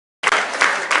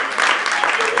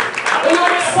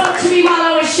me while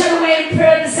I was shut away in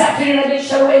prayer this afternoon. I've been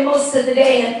shut away most of the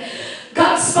day, and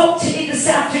God spoke to me this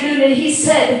afternoon, and He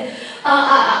said,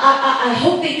 I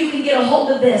hope that you can get a hold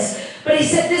of this. But He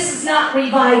said, this is not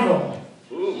revival.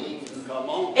 Ooh, come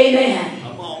on. Amen.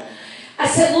 Come on. I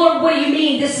said, Lord, what do you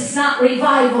mean this is not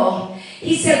revival?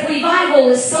 He said, revival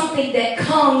is something that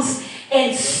comes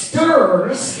and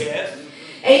stirs. Yes.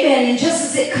 Amen. And just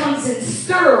as it comes and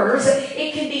stirs,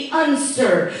 it can be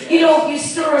unstirred. You know, if you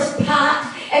stir a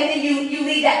pot and then you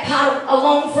leave that pot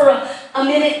alone for a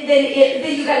minute,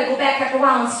 then you got to go back after a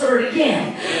while and stir it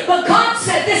again. But God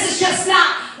said this is just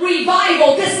not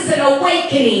revival. This is an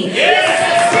awakening. This is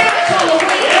a spiritual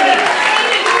awakening.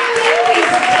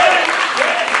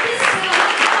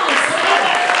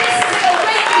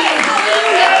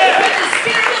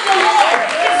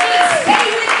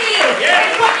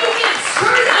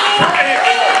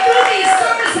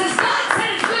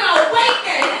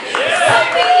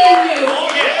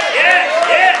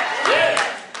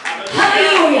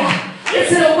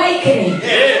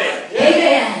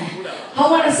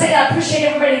 I appreciate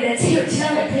everybody that's here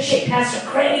tonight. I appreciate Pastor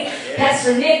Craig,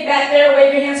 Pastor Nick back there.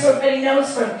 Wave your hands so everybody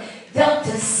knows from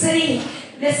Delta City,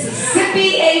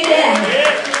 Mississippi. Amen.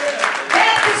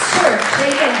 Baptist Church.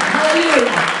 Amen. Hallelujah.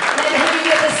 Glad to have you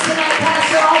with us tonight,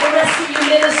 Pastor. All the rest of you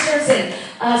ministers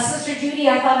and Sister Judy.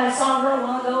 I thought I saw her a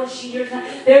while ago. Is she here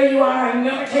tonight? There you are. I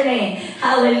remembered your name.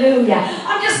 Hallelujah.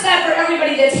 I'm just glad for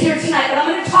everybody that's here tonight, but I'm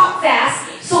going to talk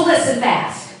fast, so listen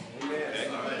fast.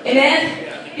 Amen.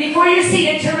 Before you're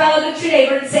seated, turn around and look at your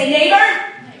neighbor and say, neighbor,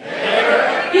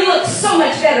 neighbor, you look so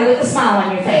much better with a smile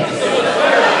on your face.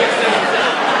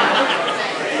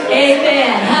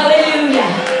 Amen. Hallelujah.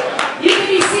 You can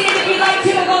be seated if you'd like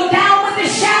to, and go down with a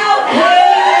shout.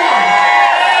 Hallelujah.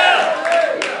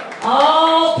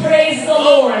 Oh, praise the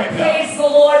Lord. Praise the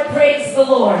Lord. Praise the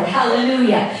Lord.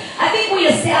 Hallelujah. I think we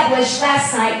established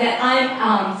last night that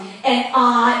I'm an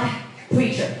odd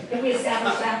preacher. Did we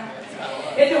establish that?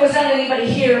 If there was not anybody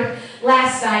here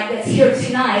last night that's here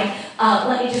tonight,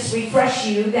 let me just refresh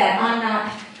you that I'm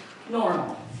not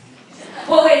normal.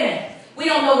 Well, wait a minute. We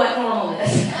don't know what normal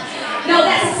is. No,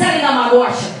 that's a setting on my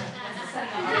washer.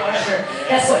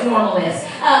 That's what normal is.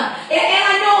 And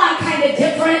I know I'm kind of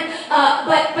different,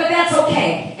 but that's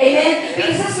okay. Amen?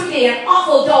 Because this would be an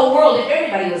awful dull world if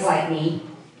everybody was like me.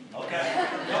 Okay.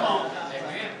 Come on.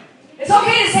 It's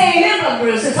okay to say amen, Brother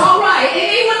Bruce. It's all right.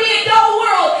 It would be a dull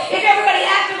world if everybody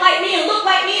acted like me and looked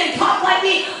like me and talked like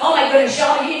me. Oh my goodness,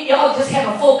 y'all just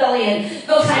have a full belly and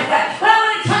those kind of crap. But I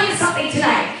want to tell you something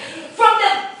tonight. From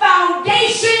the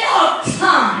foundation of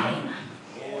time,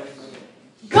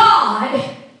 God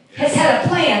has had a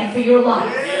plan for your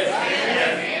life.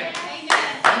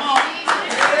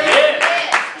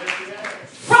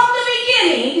 From the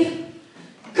beginning,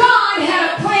 God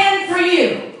had a plan for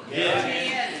you.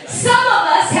 Some of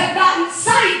us have gotten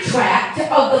sidetracked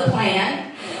of the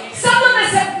plan. Some of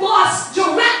us have lost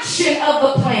direction of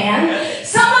the plan.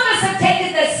 Some of us have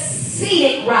taken the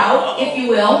scenic route, if you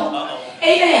will.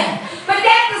 Amen. But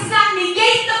that does not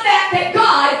negate the fact that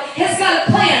God has got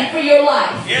a plan for your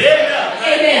life.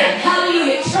 Amen.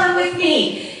 Hallelujah. Turn with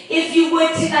me, if you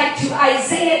would, tonight to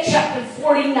Isaiah chapter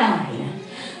 49.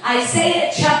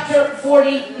 Isaiah chapter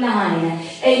 49.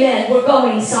 Amen. We're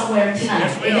going somewhere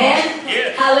tonight.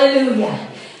 Amen. Hallelujah.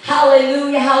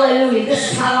 Hallelujah. Hallelujah.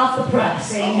 This is hot off the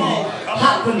press. Amen.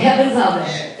 Hot from heaven's oven.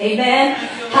 Amen.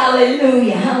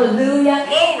 Hallelujah. Hallelujah.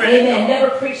 Amen. Never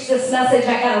preached this message.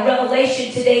 I got a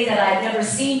revelation today that I've never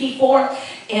seen before.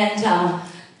 And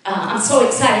I'm so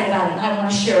excited about it. I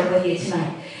want to share it with you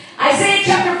tonight. Isaiah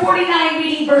chapter 49,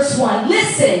 reading verse 1.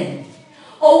 Listen,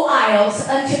 O isles,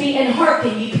 unto me, and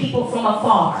hearken, ye people from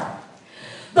afar.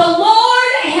 The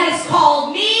Lord has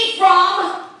called me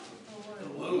from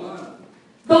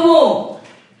the womb.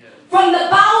 From the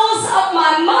bowels of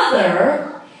my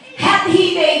mother hath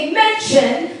he made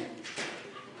mention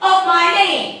of my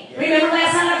name. Remember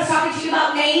last time I was talking to you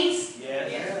about names?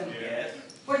 Yes.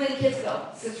 Where did the kids go?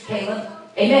 Sister Caleb?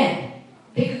 Amen.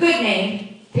 Pick a good name.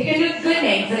 Pick a good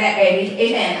name for that baby.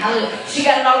 Amen. Hallelujah. She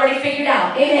got it already figured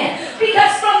out. Amen.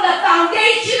 Because from the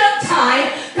foundation of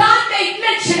time, God made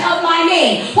mention of my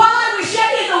name. While I was yet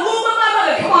in the womb of my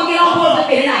mother. Come on, get on board with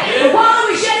me tonight. While I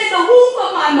was yet in the womb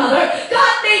of my mother,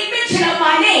 God made mention of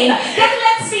my name. That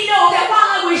lets me know that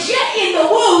while I was yet in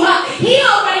the womb, He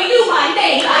already knew my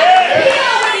name. He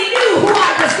already knew who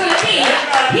I was going to be.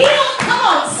 Come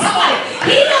on, somebody.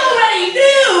 He already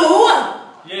knew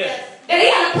that He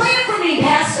had a plan for me,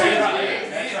 Pastor.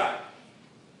 That's right.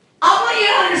 I want you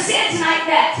to understand tonight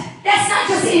that that's not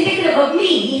just indicative of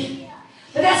me,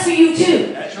 but that's for you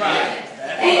too. That's right.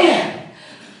 Amen.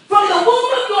 From the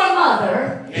womb of your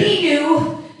mother, He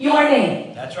knew your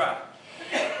That's right.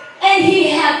 And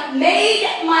he hath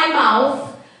made my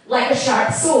mouth like a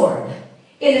sharp sword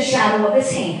in the shadow of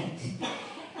his hand.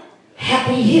 Hath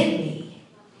he hid me.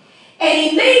 And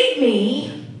he made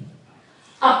me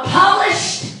a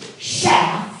polished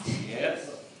shaft. Yes.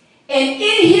 And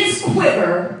in his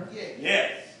quiver,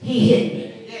 Yes. he hid me.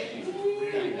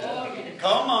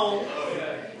 Come on.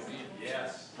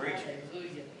 Yes. Preach it.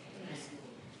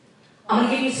 I'm going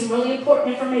to give you some really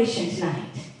important information tonight.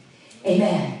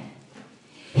 Amen.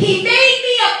 He made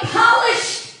me a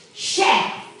polished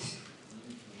shaft.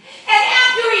 And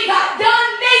after he got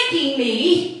done making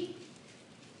me,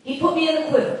 he put me in the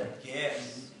quiver.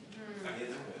 Yes.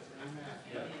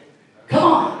 Come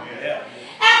on. Yeah.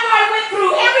 After I went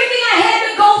through everything I had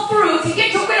to go through to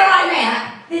get to where I'm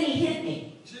at, then he hit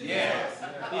me. Yes.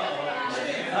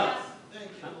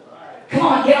 Come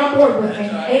on, get on board with me.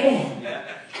 Amen.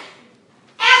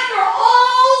 After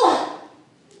all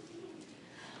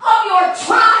of your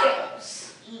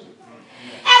trials,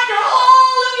 after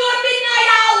all of your midnight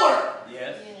hour,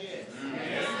 Yes.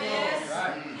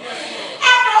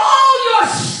 after all your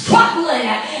struggling,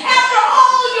 after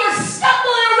all your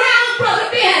stumbling around, Brother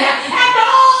Ben, after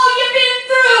all you've been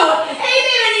through,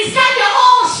 amen, and he's got you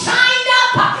all shined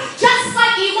up just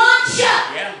like he wants you.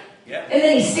 Yeah. Yeah. And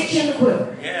then he sticks you in the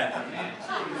quiver. Yeah.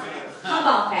 How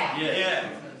about that? Yeah.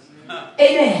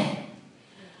 Amen.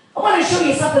 I want to show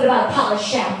you something about a polished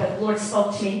shaft that the Lord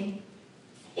spoke to me.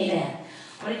 Amen.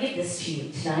 I want to give this to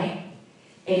you tonight.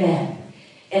 Amen.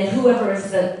 And whoever is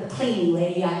the cleaning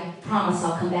lady, I promise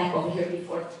I'll come back over here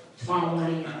before tomorrow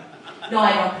morning. No,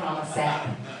 I don't promise that.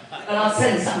 But I'll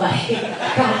send somebody to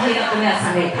come clean up the mess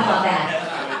I made. How about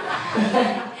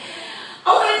that? I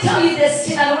want to tell you this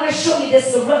tonight. I want to show you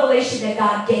this, the revelation that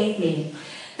God gave me.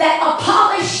 That a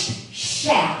polished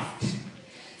shaft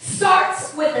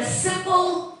starts with a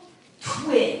simple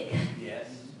twig. Yes.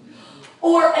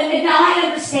 And now I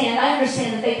understand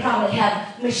that they probably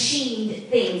have machined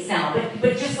things now,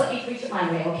 but just let me preach it my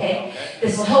way, okay?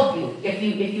 This will help you if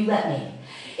you let me.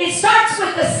 It starts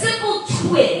with a simple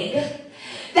twig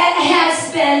that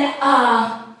has been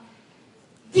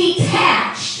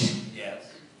detached Yes.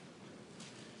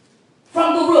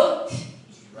 from the root.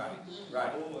 Right.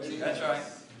 Right. That's right.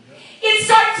 It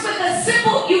starts with a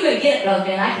simple, you can get it, Brother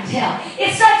Ben, I can tell.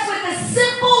 It starts with a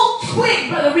simple twig,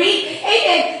 Brother Reed,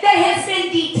 amen, that has been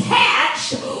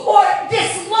detached or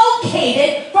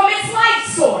dislocated from its life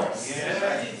source.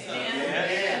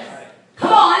 Yes.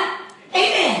 Come on,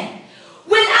 amen.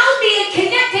 Without being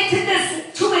connected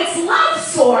to its life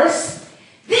source,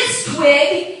 this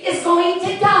twig is going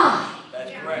to die.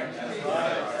 That's correct. That's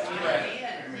right.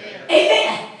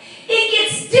 Amen. It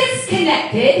gets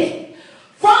disconnected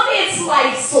from its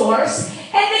life source,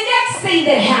 and the next thing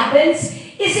that happens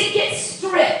is it gets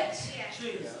stripped.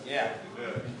 Yeah.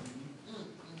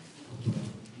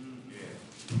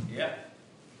 Yeah.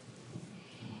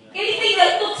 Anything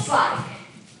that looks like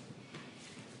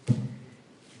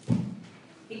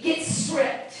it gets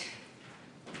stripped.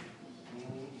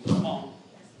 Come on.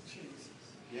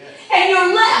 And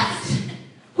you're left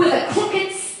with a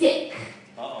crooked stick.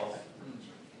 Uh-oh.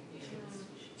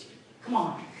 Come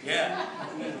on. Yeah.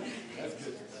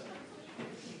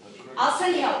 I'll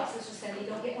send you help, Sister Cindy.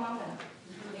 Don't get wound up.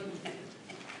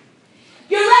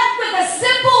 You're left with a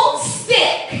simple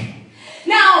stick.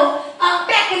 Now,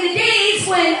 back in the days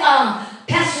when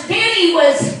Pastor Danny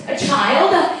was a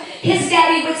child, his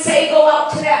daddy would say, go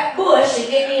out to that bush and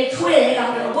get me a twig.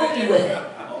 I'm going to whoop you with it.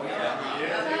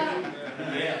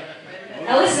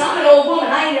 Now listen, I'm an old woman.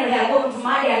 I ain't never had a whooping from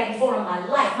my daddy before in my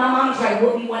life. My mom tried to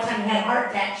whoop me one time and had a heart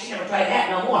attack. She never tried that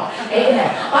no more. Amen.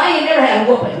 I ain't never had a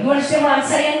whooping. You understand what I'm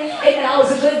saying? Amen. I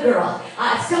was a good girl.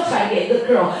 I still try to be a good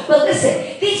girl. But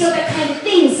listen, these are the kind of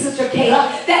things, Sister Kayla,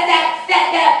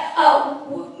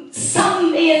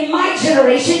 some in my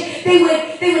generation, they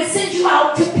would send you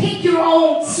out to pick your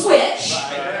own switch.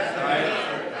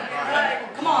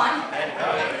 Come on.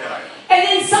 And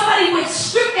then somebody would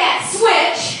strip that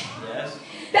switch.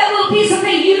 That little piece of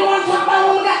thing, you know what I'm talking about,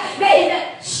 woman God? They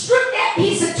strip that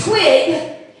piece of twig,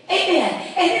 amen,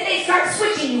 and then they start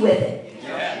switching you with it.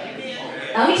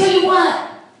 Yeah. Now, let me tell you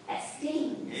what, that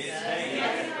stings.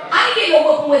 I didn't get a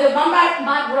whooping with it,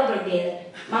 my brother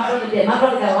did. My brother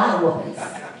got a lot of whoopings.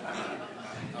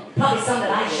 Probably some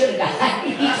that I should have got.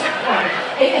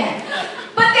 Amen.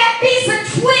 But that piece of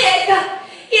twig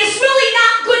is really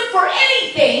not good for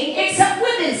anything except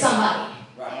whipping somebody.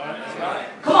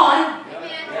 Come on.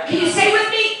 Can you stay with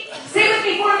me? Stay with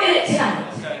me for a minute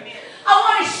tonight. I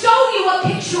want to show you a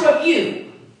picture of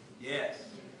you. Yes.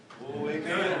 Oh,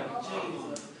 amen.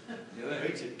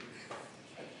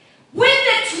 When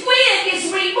the twig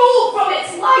is removed from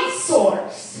its life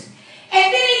source,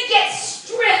 and then it gets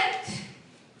stripped,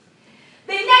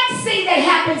 the next thing that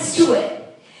happens to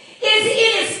it is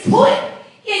it is put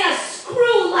in a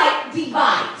screw-like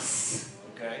device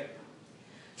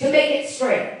to make it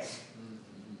straight.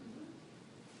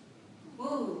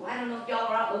 Ooh, I don't know if y'all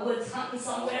are out in the woods hunting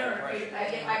somewhere or if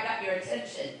I got your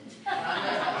attention.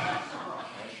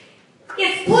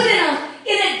 It's put in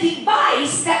a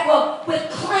device that will, with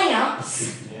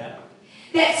clamps,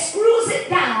 that screws it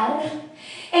down,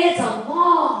 and it's a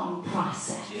long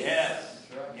process. Yes.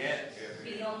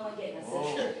 You're the only one getting this.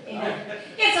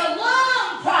 It's a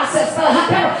long process for the hot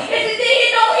pepper.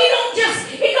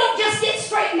 It don't just get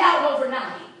straightened out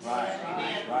overnight.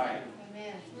 Right.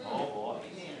 Oh boy.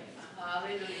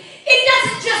 It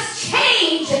doesn't just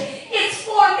change its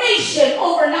formation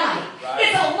overnight.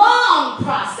 It's a long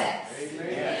process.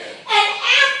 Amen. And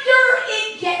after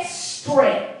it gets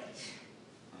straight,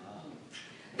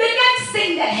 the next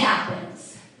thing that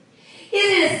happens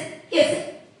is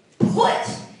put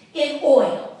in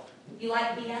oil. You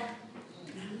like that?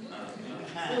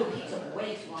 Ooh, he took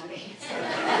way too long.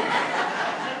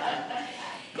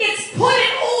 It's put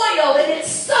in oil and it's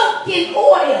soaked in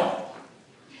oil.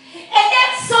 And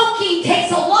that soaking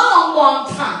takes a long, long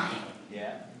time.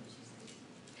 Yeah.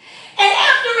 And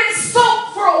after it's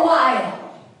soaked for a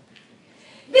while,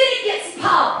 then it gets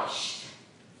polished.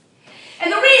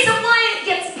 And the reason why it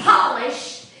gets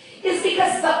polished is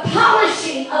because of the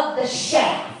polishing of the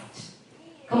shaft.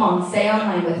 Come on, stay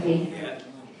online with me. Yeah.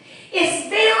 It's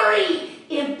very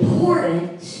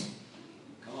important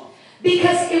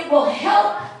because it will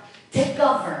help to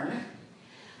govern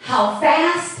how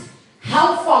fast,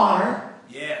 how far.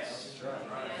 Yes.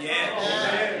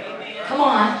 Yes. Come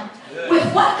on.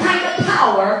 With what kind of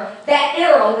power that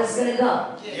arrow is going to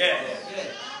go. Yes.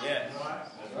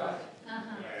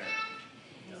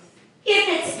 If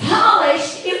it's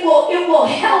polished, it will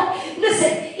help.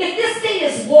 Listen, if this thing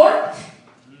is warped,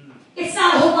 it's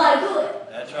not a whole lot of good.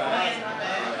 That's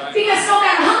right. Because no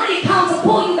matter how many pounds of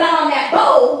pull you got on that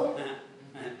bow,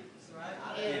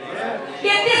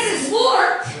 if this is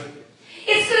warped,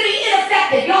 it's going to be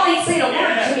ineffective. Y'all ain't saying a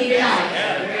word to me tonight.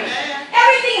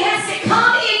 Everything has to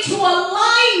come into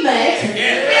alignment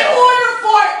in order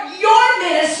for your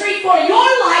ministry, for your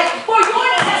life, for your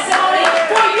testimony,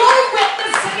 for your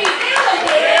witness to be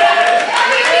validated.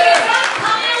 Everything has got to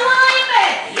come in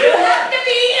alignment. You have to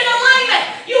be in alignment.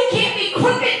 You can't be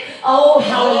crooked. Oh,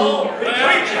 hallelujah.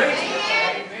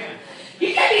 You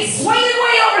can't be swinging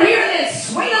way over here and then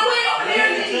swinging way over there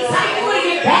and then decide you want to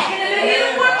get back into the middle. It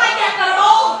doesn't work like that at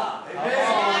all.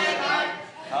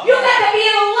 You got to be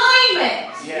in alignment.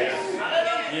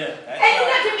 And you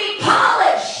got to be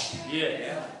polished.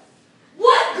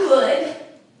 What good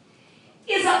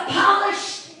is a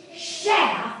polished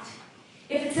shaft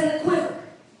if it's in the quiver?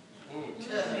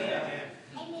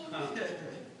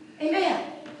 Amen.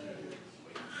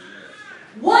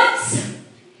 Once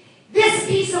this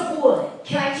piece of wood,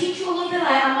 can I teach you a little bit?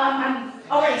 I'm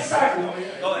already starting.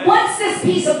 Once this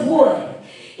piece of wood,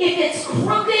 if it's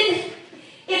crooked,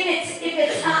 if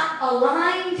it's not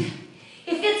aligned,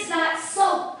 if it's not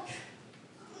soaked,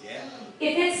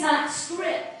 if it's not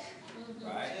stripped,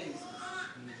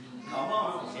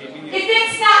 if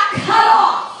it's not cut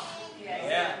off,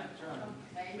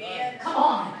 come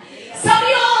on. Some of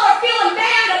y'all are feeling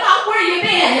bad about where you've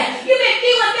been. You've been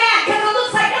feeling bad because it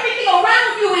looks like everything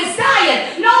around you is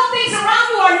dying. No, things around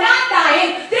you are not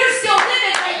dying. They're still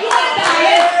living, but you are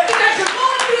dying because you're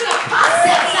going through the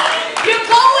process. You're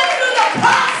going through the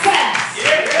process.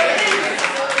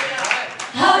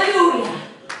 Hallelujah.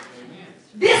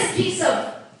 This piece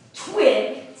of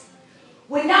twig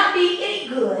would not be any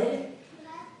good.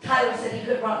 Tyler said he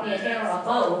could have brought me an arrow, a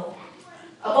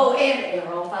bow and an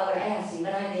arrow if I would have asked him,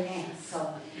 but I didn't ask,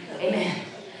 so amen.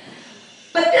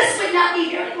 But this would not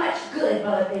be very much good,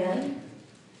 Brother Ben,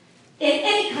 in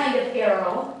any kind of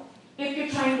arrow if you're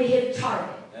trying to hit a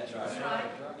target. That's right.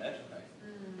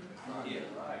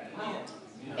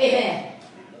 Amen.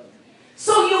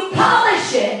 So you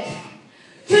polish it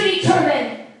to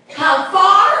determine how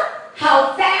far,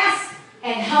 how fast,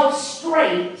 and how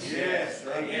straight. Yes.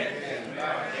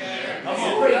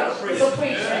 It's a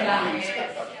preacher, guys.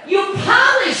 You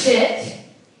polish it.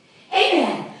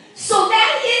 Amen. So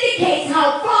that indicates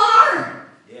how far,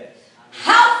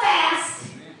 how fast,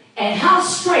 and how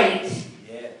straight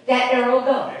that arrow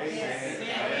goes.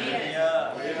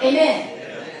 Amen.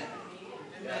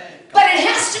 But it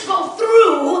has to go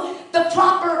through the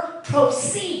proper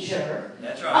procedure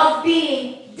of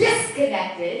being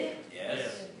disconnected.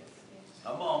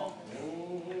 Come on.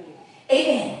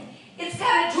 Amen. It's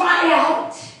got to dry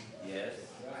out.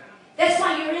 That's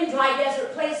why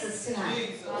places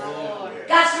tonight.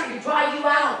 God's trying to dry you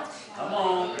out. Come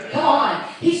on. Come on.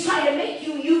 He's trying to make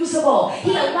you usable. He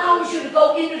allows you to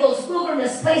go into those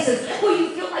wilderness places where you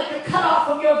feel like you're cut off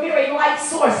from your very life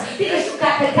source because you've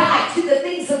got to die to the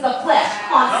things of the flesh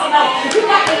on tonight. You've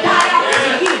got to die out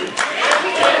to you.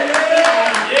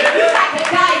 You've got to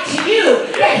die to you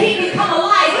that He become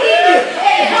alive in you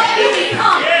and help you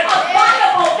become a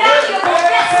viable, valuable vessel for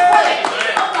the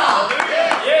kingdom of God.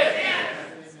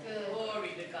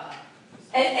 Glory to God.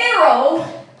 An arrow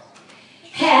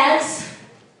has,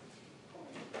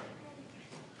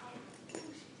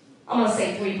 I'm going to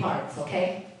say 3 parts,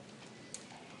 okay?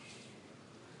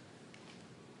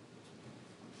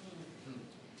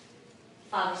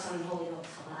 Father, Son, and Holy Ghost.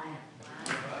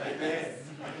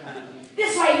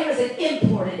 This right here is an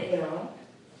imported arrow.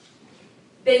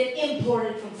 Been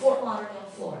imported from Fort Lauderdale,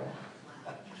 Florida.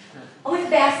 I went to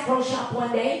the Bass Pro Shop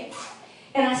one day,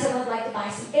 and I said, I'd like to buy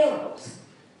some arrows.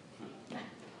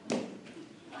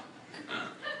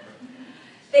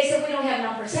 They said, we don't have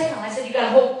none for sale. I said, you got a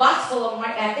whole box full of them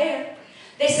right back there.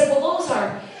 They said, well, those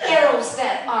are arrows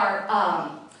that are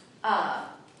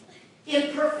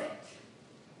imperfect.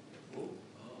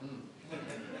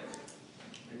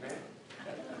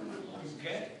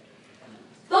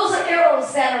 Those are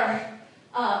arrows that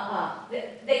are,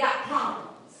 they got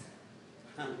problems.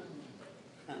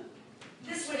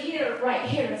 This one here, right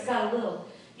here, it's got a little,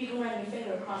 you can run your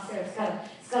finger across there, it's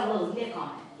got a little nick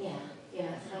on it. Yeah,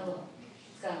 it's got a little,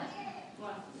 it's got a, you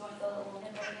want the little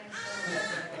nick on there?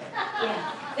 Yeah,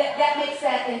 that makes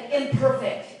that an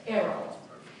imperfect arrow.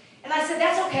 And I said,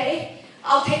 that's okay,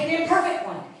 I'll take an imperfect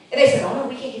one. And they said, oh no,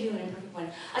 we can't give you an imperfect one.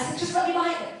 I said, just let me buy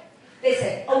them. They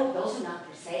said, oh, those are not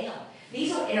for sale.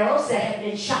 These are arrows that have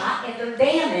been shot and they're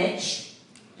damaged.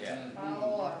 Yeah.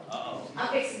 I'm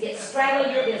fixing to get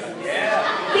straddling your business.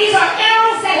 Yeah. These are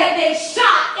arrows that have been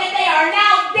shot and they are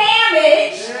now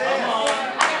damaged.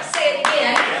 I gotta say it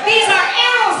again. These are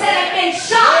arrows that have been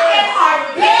shot and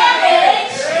are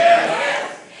damaged.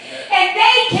 And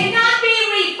they cannot be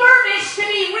refurbished to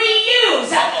be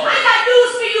reused. I got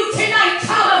news for you tonight,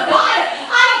 child of God.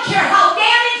 I don't care how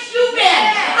damaged you've been.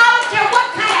 I don't care what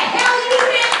kind of hell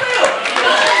you've been through.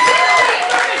 God is in the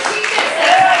refurbishing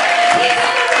business. He's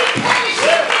in the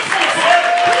replenishing business.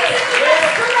 He's in the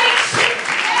restoration.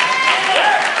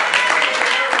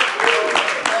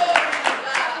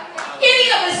 Any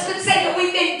of us could say that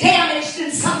we've been damaged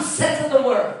in some sense of the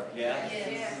word. Yeah.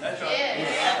 That's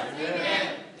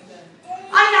right.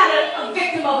 I'm not a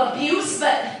victim of abuse,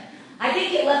 but I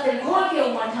did get left in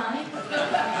cornfield one time.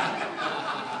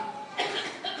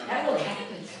 That really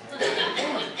happened.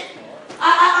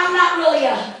 I'm not really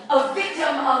a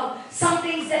victim of some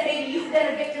things that maybe you've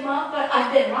been a victim of, but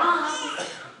I've been robbed.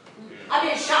 I've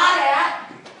been shot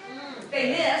at.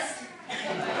 They missed.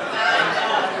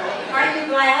 Aren't you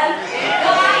glad?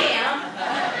 No, I am.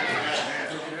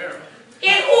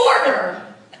 In order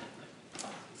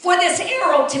for this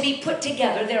arrow to be put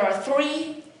together, there are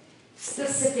 3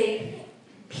 specific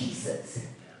pieces.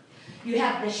 You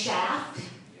have the shaft,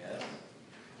 Yes.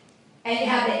 and you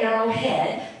have the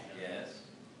arrowhead, Yes.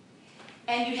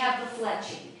 and you have the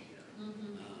fletching.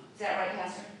 Is that right,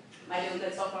 Pastor? Am I doing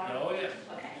good so far? Oh, yeah.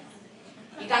 Okay.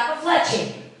 You got the fletching.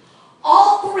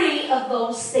 All 3 of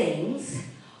those things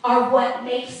are what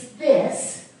makes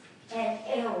this an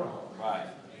arrow. Right.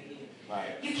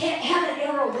 Right. You can't have an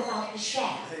arrow without the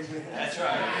shaft. That's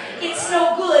right. It's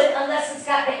no good unless it's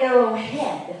got the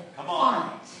arrowhead Come on. on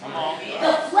it. Come on.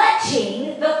 The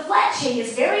fletching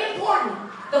is very important.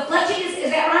 The fletching is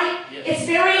that right? Yes. It's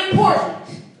very important.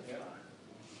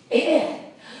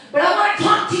 Amen. But I want to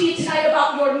talk to you tonight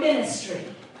about your ministry.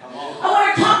 Come on. I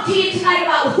want to talk to you tonight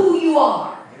about who you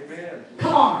are. Amen.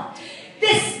 Come on.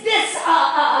 This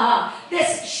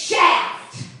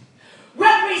shaft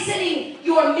representing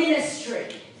your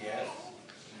ministry. Yes.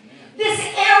 This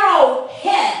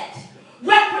arrowhead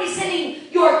representing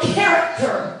your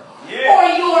character or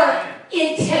your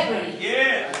integrity.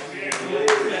 Yeah. That's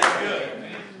good.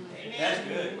 That's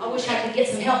good. I wish I could get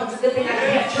some help. It's a good thing I can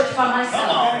have church by myself.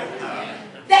 Come on.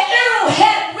 The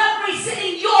arrowhead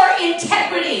representing your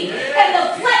integrity and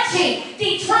the fletching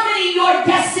determining your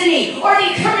destiny or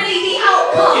determining the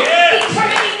outcome,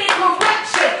 determining the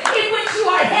direction in which you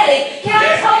are headed. Can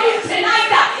I tell you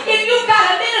tonight that if you've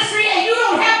got a ministry and you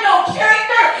don't have no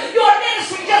character, your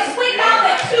ministry just went down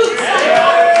the tubes.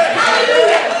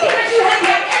 Hallelujah. Because you have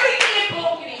to have everything in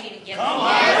place.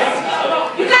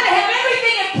 You got to have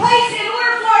everything in place in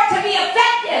order for it to be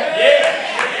effective.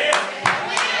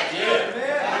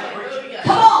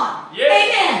 Come on.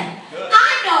 Amen.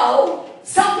 I know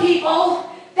some people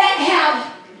that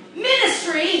have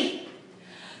ministry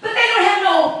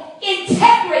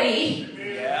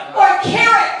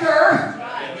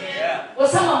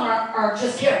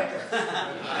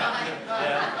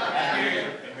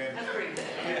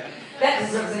That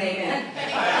deserves an amen.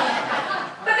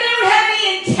 But they don't have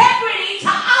any integrity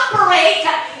to operate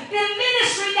the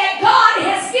ministry that God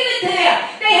has given to them.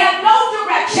 They have no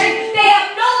direction. They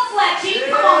have no fletching.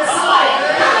 Come on, somebody.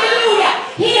 Hallelujah.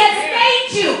 He has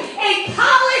made you a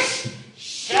polished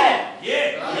shaft.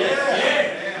 Yeah.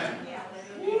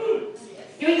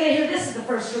 You ain't going to hear this is the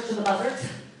first church of the buzzards.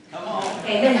 Come on.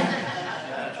 Amen.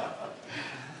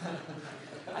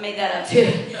 I made that up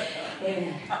too.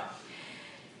 Amen.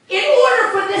 In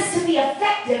order for this to be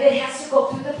effective, it has to go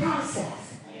through the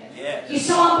process. Yeah. You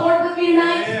still on board with me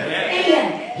tonight? Yeah.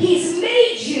 Amen. He's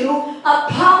made you a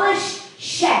polished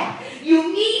shaft.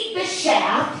 You need the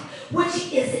shaft,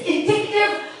 which is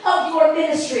indicative of your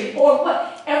ministry, or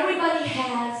what? Everybody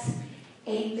has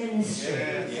a ministry.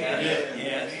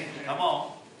 Yeah. Come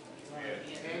on.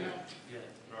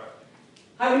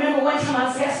 I remember one time I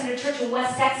was pastoring a church in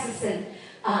West Texas and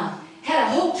had a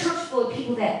whole church full of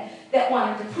people that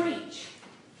wanted to preach.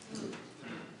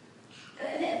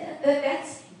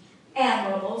 That's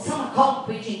admirable. Someone called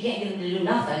to preach and you can't get them to do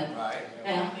nothing. Right.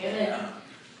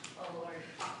 Oh, Lord.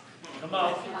 Come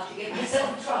on. I'm about to get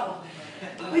myself in trouble.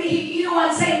 You know what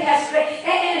I'm saying, Pastor?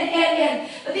 And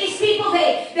these people,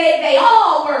 they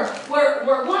all were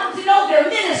wanting to know their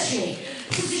ministry.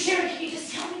 Sister Sharon, can you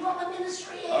just tell me what my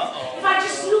ministry is? If I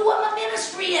just knew what my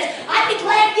ministry is, I'd be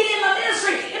glad to get in my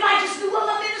ministry if I just knew what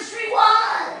my ministry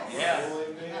was.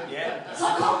 Yeah. So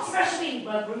I called special meeting,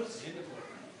 Brother Bruce.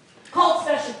 Called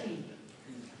special meeting.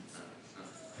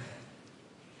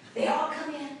 They all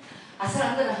come in. I said,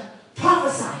 I'm going to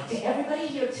prophesy to everybody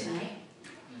here tonight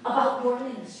about your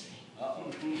ministry.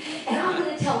 And I'm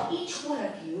going to tell each one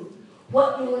of you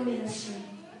what your ministry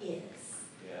is.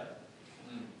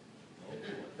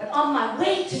 But on my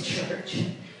way to church,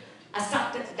 I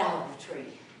stopped at the Dollar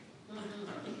Tree.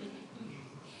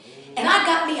 And I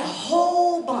got me a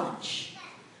whole bunch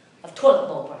of toilet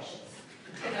bowl brushes.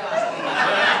 And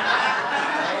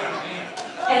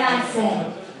I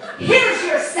said, here's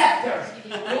your scepter.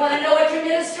 You want to know what your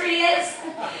ministry is?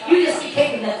 You just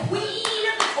became the queen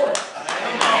of the toilet.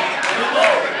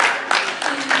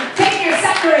 Take your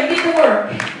scepter and get to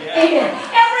work. Amen.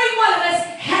 Every one of us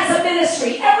has a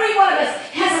ministry. Every one of us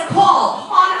has a call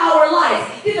on our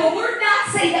lives. Did the word not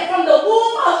say that from the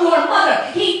womb of your mother,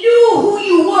 he knew who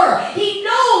you were. He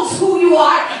knows who you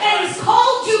are. And he's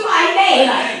called you by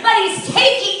name. But he's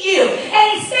taking you.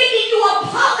 And he's making you a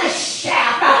polished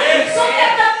shaft. So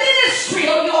that the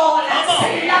ministry, oh, you all want to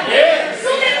say nothing.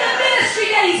 So that the ministry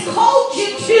that he's called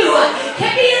you to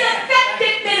can be an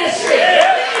effective ministry.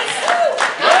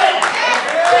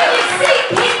 When you see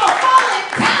people falling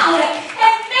down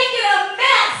and making a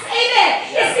mess, amen,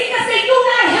 it's because they do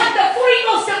not have the three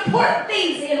most important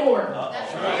things in order.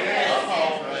 That's right.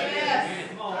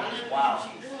 Wow.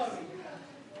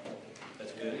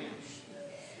 That's good.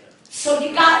 So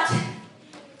you got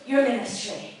your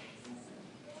ministry.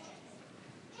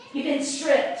 You've been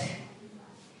stripped.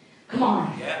 Come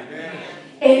on.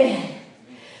 Amen.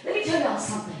 Let me tell y'all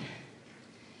something.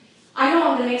 I know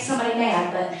I'm going to make somebody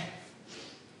mad, but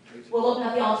we'll open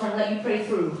up the altar and let you pray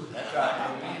through. That's right.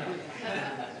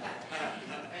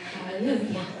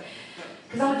 Hallelujah.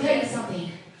 Because I'm going to tell you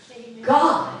something.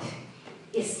 God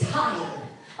is tired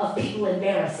of people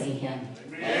embarrassing him.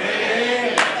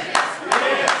 That's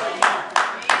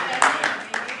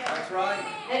right.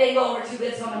 That didn't go over too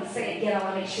good, so I'm going to say it again. I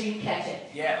want to make sure you catch it.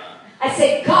 Yeah. I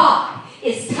said, God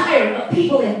is tired of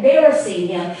people embarrassing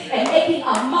him and making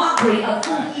a mockery of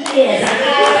who he is. You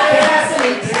got to have some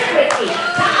integrity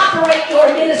to operate your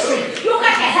ministry. You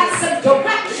got to have some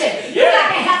direction. You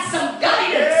got to have some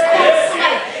guidance.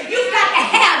 You got to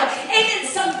have, amen,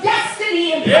 some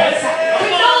destiny in place to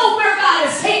know where God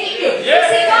is taking you.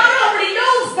 See, God already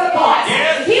knows the thoughts.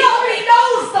 He already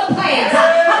knows the plans.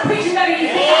 I'm preaching better than you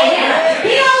think I am.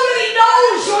 He already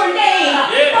knows your name.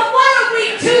 But what are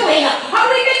we doing? Are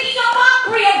we making a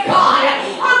mockery of God?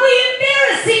 Are we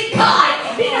embarrassing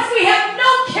God? Because we have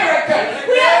no character.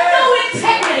 We have no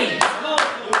integrity.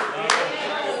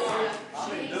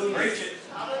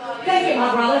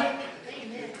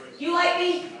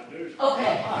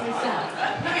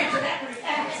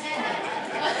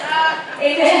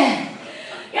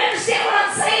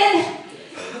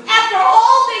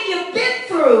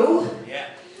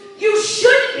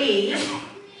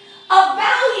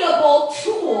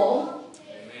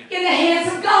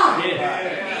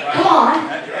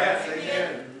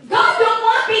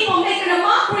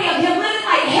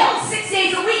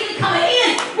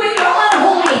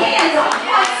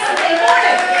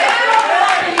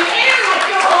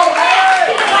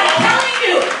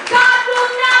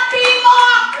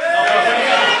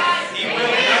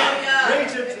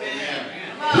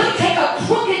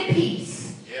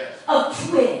 piece of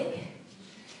twig.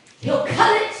 He'll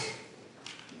cut it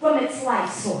from its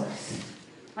life source.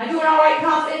 Am I doing all right,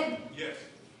 prophet? Yes.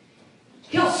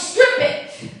 He'll strip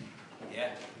it. Yeah.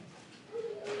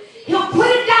 He'll put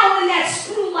it down in that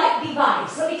screw-like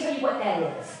device. Let me tell you what that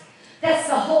is. That's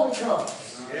the Holy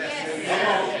Ghost.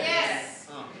 Yes.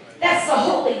 That's the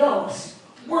Holy Ghost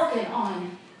working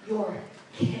on your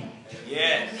character.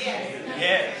 Yes.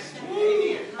 Yes.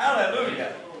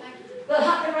 Hallelujah. But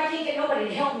how come I can't get nobody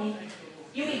to help me?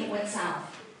 You even went south.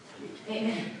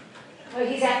 Amen. Well,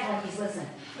 he's acting like he's listening.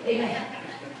 Amen.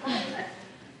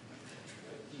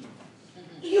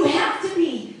 You have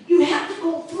to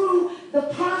go through the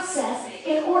process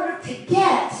in order to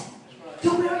get to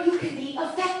where you can be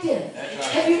effective. That's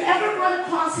right. Have you ever run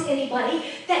across anybody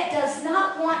that does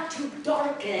not want to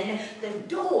darken the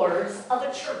doors of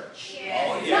a church?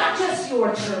 Oh, yeah. Not just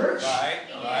your church. Right.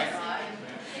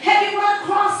 Have you run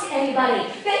across anybody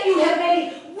that you have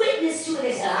maybe witnessed to and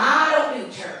they said, I don't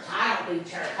do church.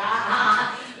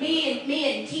 Me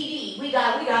and TD, we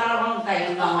got our own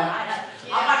thing going. I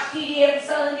watch TD every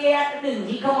Sunday afternoon.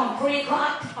 He come on 3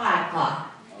 o'clock to 5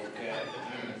 o'clock. Okay.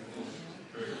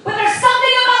 But there's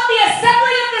something about the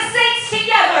assembly of the saints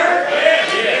together.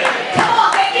 Come on,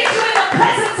 that gets you in the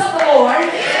presence of the Lord.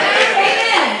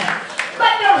 Amen.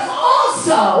 But there's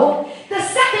also the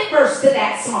second verse to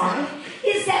that song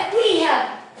is that we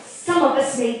have, some of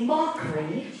us made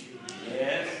mockery.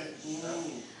 Yes.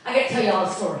 I got to tell y'all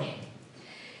a story.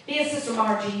 Me and Sister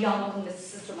Margie, y'all know who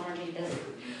Sister Margie is.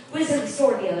 We was in the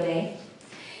store the other day,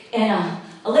 and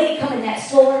a lady come in that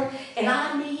store, and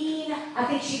I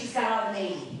think she just got out of the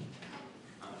Navy.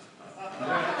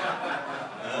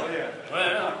 Oh, yeah.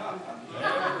 Well,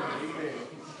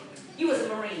 You was a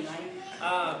Marine, right?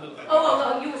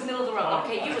 Oh, you was middle of the road.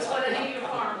 Okay, you was whatever, you were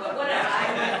farm, but whatever.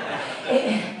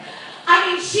 I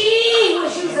mean, she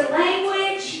was using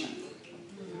language.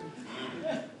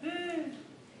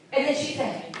 And then she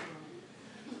said,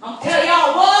 I'm going to tell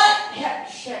y'all what.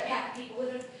 She had half people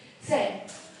with her. Say,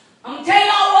 I'm going to tell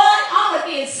y'all what. I'm going to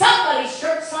be in somebody's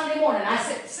church Sunday morning. I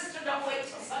said, sister, don't wait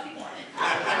till Sunday morning.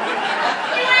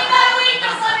 You ain't got to wait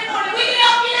till Sunday morning. We can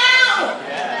help you now.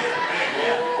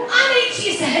 I mean,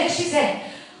 she said,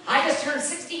 I just turned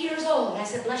 60 years old. I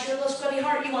said, bless your little scrubby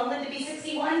heart. You want to live to be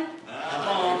 61?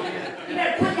 You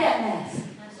better quit that mess.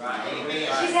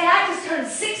 She said, I just turned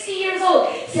 60 years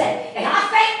old. She said, and I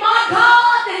thank my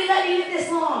God that He let me live this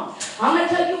long. I'm going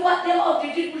to tell you what, them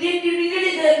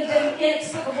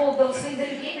inexplicable, those things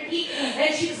that you can't repeat.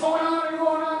 And she was going on.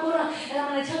 And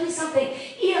I'm going to tell you something.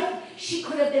 If she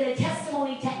could have been a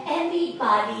testimony to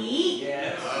anybody,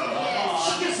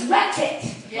 she just wrecked it.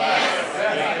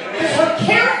 Because her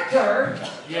character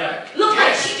looked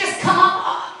like she just come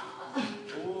up.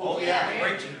 oh, yeah.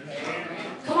 Preaching.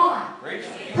 Come on.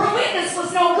 Preaching. Her witness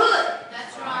was no good.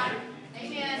 That's right.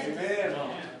 Amen.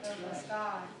 Bless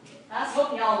God. I was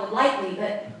hoping y'all would like me,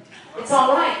 but it's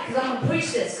all right because I'm going to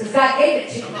preach this because God gave it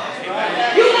to me.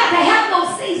 You got to have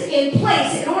those things in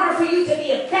place in order for you to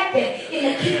be effective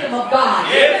in the kingdom of God.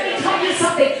 Let me tell you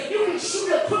something. You can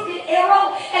shoot a crooked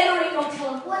arrow and there ain't no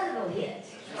telling what it'll hit.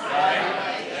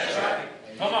 That's right.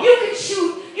 Come on. You can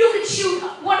shoot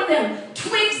one of them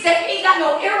twigs that ain't got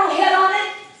no arrowhead on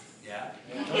it. Yeah.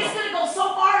 It's going to go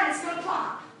so far and it's going to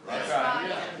plop. That's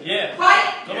right. Yeah.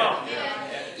 Right? Come on.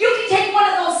 You can take one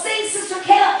of those things, Sister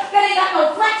Kayla, that ain't got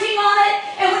no fletching on it,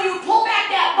 and when you pull back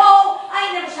that bow, I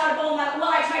ain't never shot a bow in my life.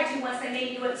 Well, I tried to once, they made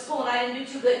me do it at school, and I didn't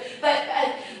do too good, but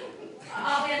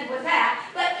I'll end with that.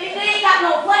 But if it ain't got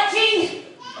no fletching,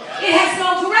 it has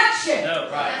no direction. No,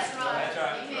 right. That's right. That's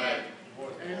right. Amen.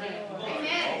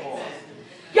 Amen.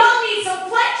 Y'all need some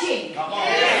fletching. Come on.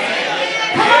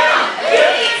 Come on. You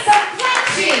need some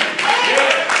fletching.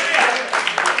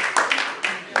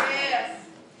 Yes.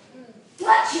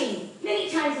 Fletching,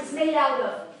 many times it's made out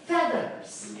of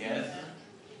feathers. Yes.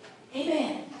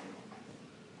 Amen.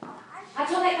 I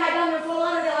told that guy down there for a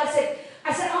lot of that,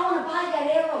 I said, I want to buy that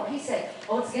arrow. He said,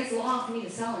 oh, it's against the law for me to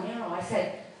sell an arrow. I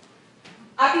said,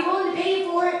 I'd be willing to pay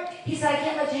you for it. He said, I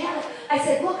can't let you have it. I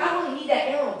said, look, I really need that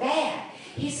arrow bad.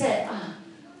 He said,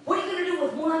 what are you going to do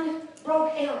with one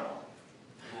broke arrow?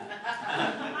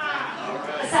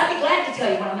 I said, I'd be glad to tell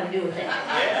you what I'm going to do with it.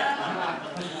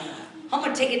 I'm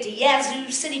going to take it to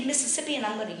Yazoo City, Mississippi, and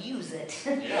I'm going to use it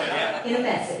in a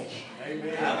message. Amen.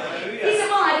 He said,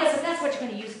 well, I guess if that's what you're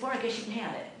going to use it for, I guess you can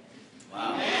have it.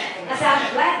 Wow. I said,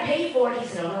 I'm glad to pay you for it. He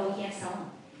said, oh, no, we can't sell them.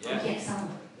 We can't sell them.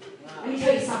 Let me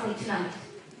tell you something tonight.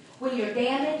 When you're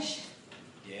damaged,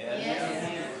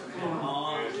 Yes. come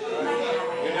on.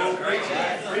 You're doing great.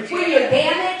 When you're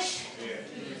damaged,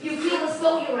 you feel as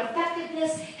though your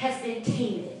effectiveness has been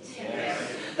tainted.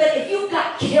 The But if you've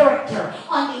got character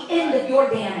on the end of your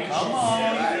damages. Come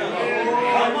on.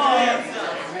 Come on.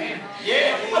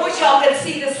 Yeah. I wish y'all could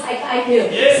see this like I do.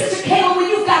 Yes. Sister Kayla, when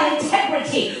you've got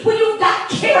integrity, when you've got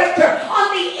character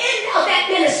on the end of that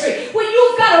ministry, when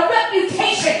you've got a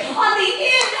reputation on the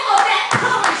end of that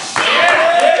common share,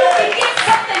 you can get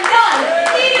something done.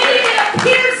 Even if it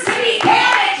appears to be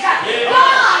damaged,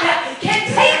 God can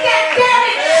take that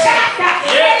damaged shack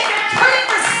and he can turn it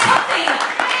for something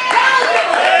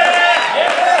valuable.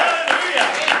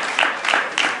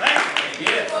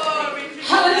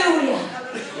 Hallelujah.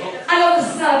 I know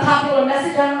this is not a popular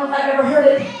message. I don't know if I've ever heard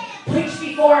it preached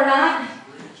before or not.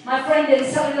 My friend in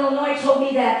Southern Illinois told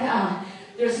me that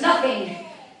there's nothing,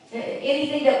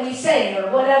 anything that we say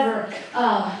or whatever,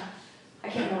 I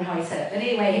can't remember how he said it, but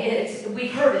anyway,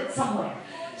 we've heard it somewhere.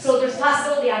 So there's a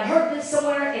possibility I've heard this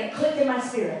somewhere and it clicked in my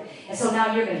spirit. And so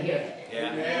now you're going to hear it.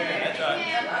 Yeah, that's right.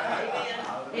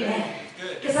 Amen.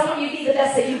 Because I want you to be the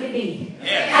best that you can be.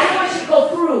 Yeah. I don't want you to go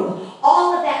through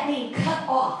all of that being cut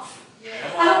off.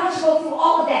 I don't want you to go through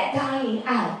all of that dying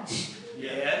out.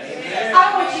 Yes.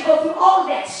 I don't want you to go through all of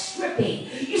that stripping.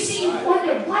 You see, you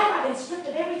wonder, why have I been stripped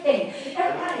of everything?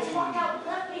 Everybody's walked out and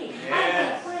left me. I ain't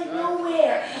got a friend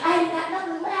nowhere. I ain't got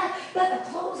nothing left but the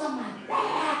clothes on my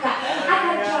back. I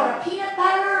got a jar of peanut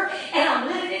butter, and I'm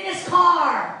living in this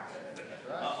car.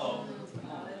 Uh-oh.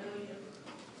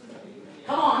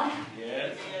 Come on.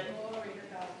 Yes.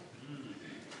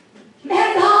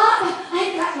 Man, God, I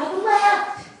ain't got nothing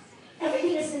left.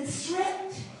 Everything has been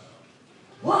stripped.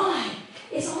 Why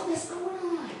is all this going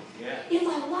on in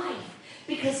my life?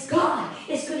 Because God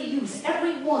is going to use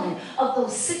every one of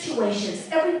those situations,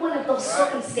 every one of those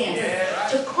circumstances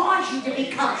to cause you to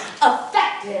become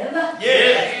effective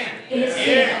in His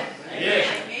kingdom.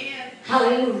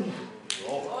 Hallelujah.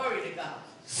 Glory to God.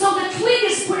 So the twig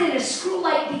is put in a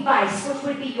screw-like device, which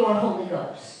would be your Holy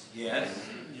Ghost. Yes.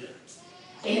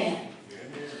 Amen.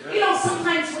 You know,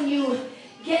 sometimes when you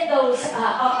get those,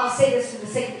 I'll say this for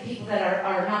the sake of the people that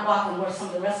are not walking, where some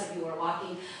of the rest of you are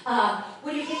walking,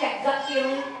 when you get that gut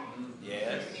feeling,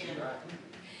 Yes.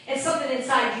 and something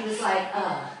inside you is like,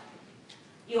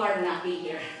 you ought to not be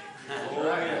here.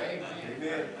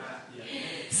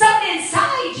 Something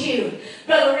inside you,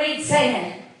 Brother Reed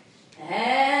saying,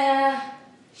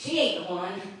 she ain't the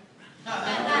one.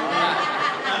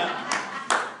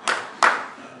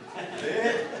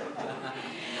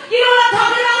 You know what I'm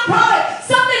talking about? Probably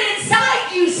something inside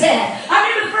you said. I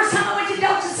remember the first time I went to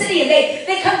Delta City, and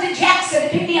they come to Jackson to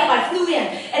pick me up. I flew in,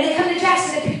 and they come to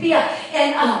Jackson to pick me up.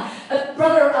 And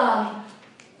Brother,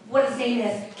 what his name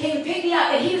is, came to pick me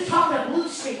up, and he was talking to Blue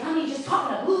Street. I mean, just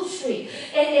talking to Blue Street.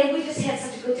 And we just had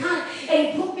such a good time. And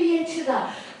he put me into the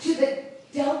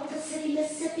Delta City,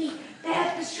 Mississippi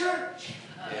Baptist Church.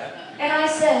 And I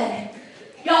said,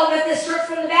 y'all with this church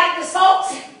from the Baptist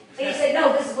folks? And he said,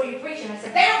 no, this is where you're preaching. I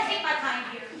said, they don't take my kind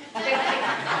here.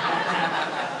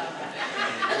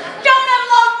 Don't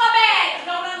unload my bag.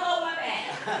 Don't unload my bag.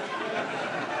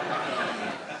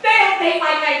 They don't take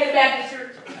my kind to the Baptist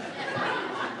church.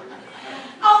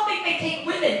 I don't think they take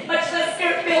women, much less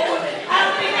spirit-filled women. I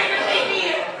don't think they ever take me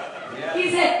here. He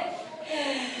said,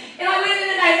 and I went in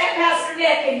and I met Pastor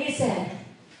Nick, and he said,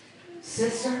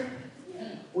 sister,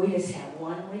 we just have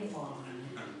one reply.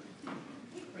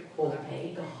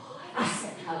 Obey God. I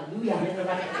said, hallelujah. But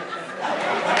I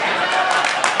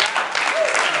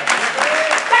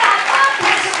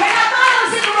thought I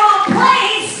was in the wrong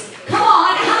place. Come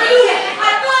on, hallelujah.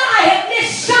 I thought I had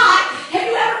missed shot. Have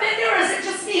you ever been there, or is it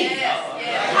just me?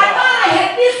 I thought I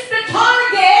had missed the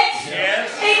target.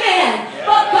 Amen.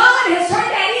 But God has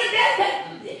turned that in.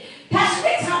 Pastor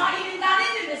Rick's how I even got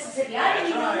into Mississippi. I didn't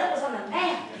even know that was on the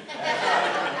map.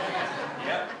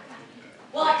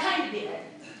 Well, I kind of did.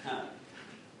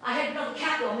 I had to know the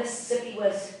capital of Mississippi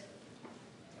was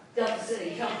Delta City.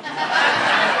 Or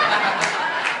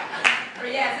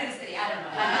yeah, it's in the city. I don't know.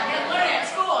 I had to learn that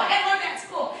at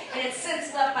school. And it's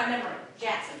since left my memory.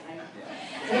 Jackson, right?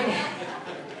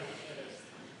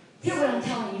 Hear what I'm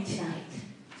telling you tonight.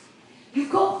 You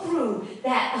go through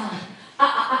that.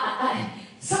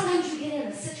 Sometimes you get in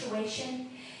a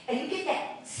situation and you get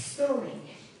that stirring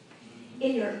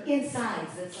in your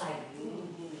insides that's like, ooh.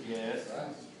 Yes.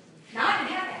 Now, I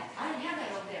didn't have that. I didn't have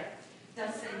that over there.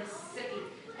 Delta City, Mississippi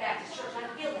Baptist Church. I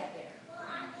didn't feel that there.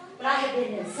 But I have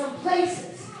been in some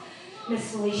places,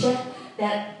 Miss Felicia,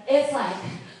 that it's like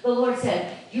the Lord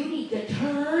said, you need to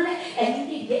turn and you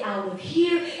need to get out of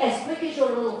here as quick as your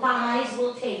little thighs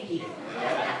will take you.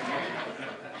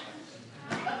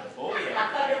 Oh, yeah. Now,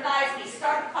 thunder thighs, we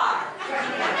start fire.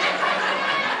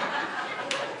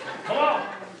 Come on.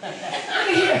 Look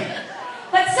at here.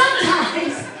 But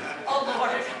sometimes, oh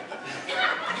Lord,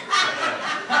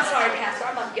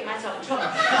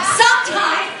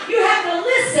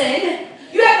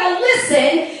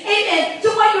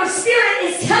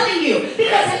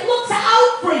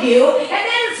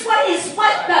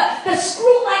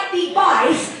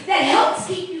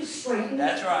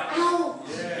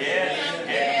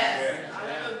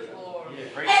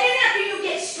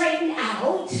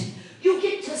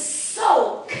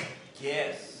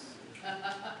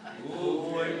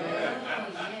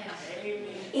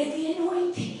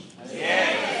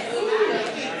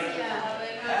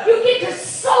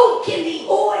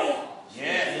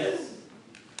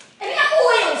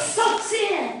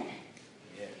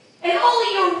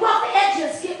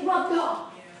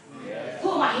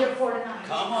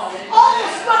 Come on. All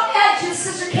those rough edges,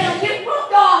 Sister Kelly, get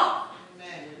rubbed off.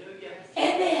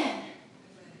 And then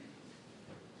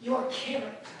your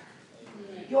character,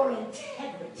 your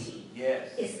integrity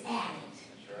is added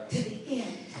to the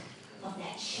end of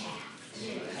that shaft.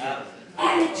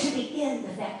 Added to the end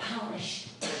of that polished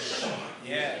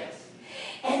shaft.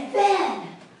 And then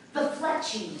the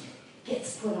fletching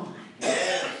gets put on.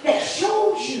 That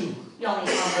shows you, y'all ain't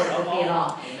gonna with me at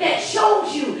all. That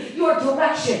shows you your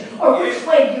direction or which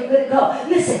way you're going to go.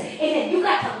 Listen, amen. You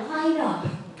got to line up.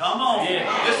 Come on.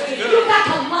 This is good. You got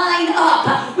to line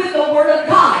up with the Word of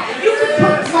God. You can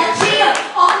put fletching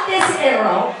on this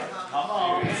arrow. Come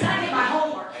on. It's not in my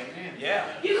homework. Yeah.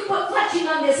 You can put fletching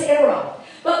on this arrow.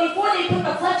 But before they put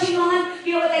the fletching on,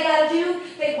 you know what they got to do?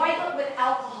 They wipe it with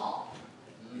alcohol.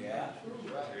 Yeah.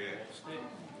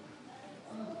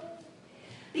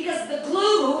 Because the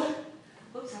glue,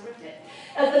 oops, I ripped it.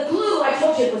 The glue, I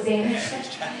told you it was damaged.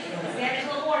 It's damaged a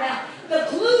little more now. The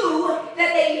glue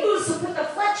that they use to put the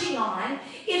fletching on,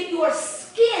 if your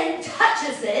skin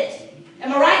touches it,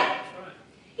 am I right?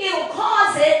 It'll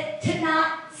cause it to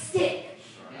not stick.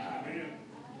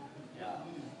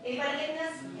 Anybody getting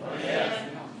this? Yeah.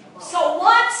 So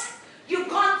once you've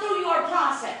gone through your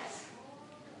process,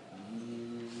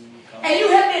 and you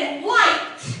have been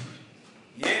wiped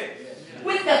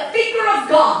with the finger of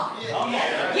God,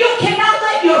 you cannot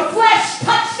let your flesh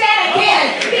touch that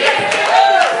again. Because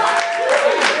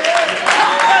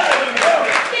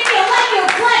if you let your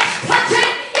flesh touch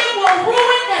it, it will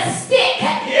ruin the stick.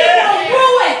 It will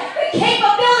ruin the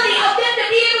capability of them to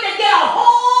be able to get a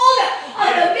hold of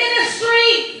the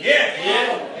ministry.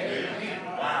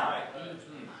 Wow.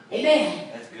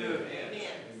 Amen. That's good.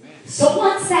 So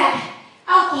once that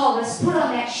alcohol is put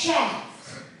on that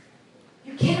shaft,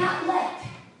 you cannot let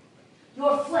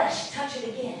your flesh touch it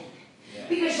again.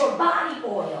 Because your body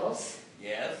oils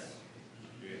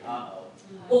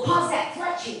will cause that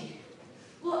fletching.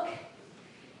 Look,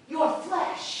 your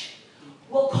flesh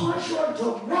will cause your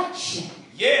direction.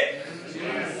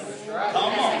 Come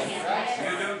on.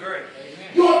 You're doing great.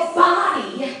 Your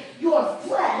body, your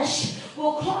flesh,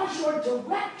 will cause your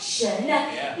direction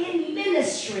in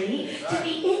ministry to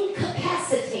be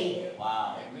incapacitated.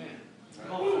 Wow.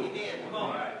 Come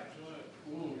on.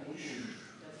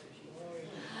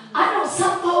 I know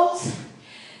some folks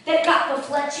that got the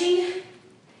fletching,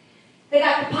 they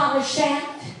got the polished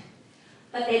shaft,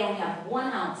 but they don't have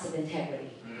 1 ounce of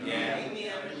integrity.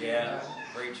 Yeah.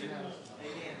 Preach it.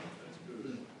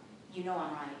 You know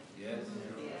I'm right. Yes.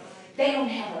 They don't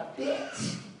have a bit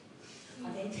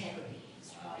of integrity.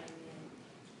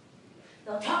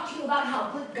 They'll talk to you about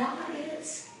how good God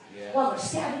is while they're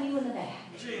stabbing you in the back.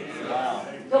 Wow.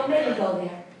 Don't make me go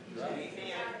there.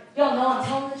 Y'all know I'm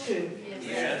telling the truth.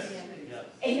 Yes.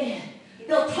 Amen.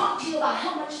 They'll talk to you about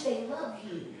how much they love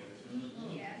you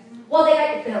while they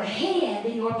got their hand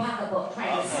in your pocketbook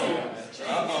trying to steal.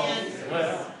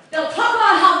 They'll talk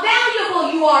about how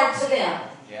valuable you are to them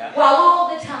while all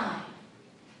the time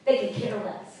they can care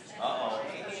less.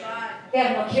 They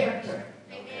have no character.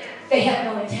 They have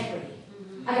no integrity.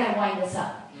 I got to wind this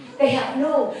up. They have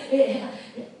no...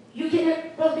 You get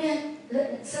it, Brother Ben?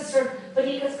 Sister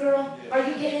Bonika's girl? Are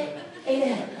you getting it?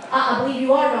 Amen. I believe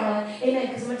you are, darling. Amen.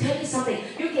 Because I'm going to tell you something.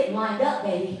 You're getting lined up,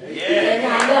 baby. You're getting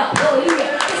lined up.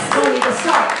 Hallelujah. This is only the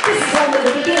start. This is only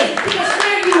the beginning. Because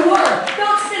where you were,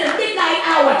 don't spend a midnight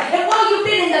hour. And while you've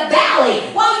been in the valley,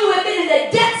 while you have been in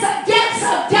the depths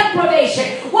of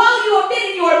deprivation, while you have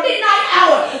been in your midnight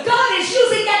hour, God is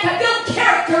using that to build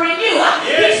character in you.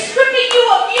 He's stripping you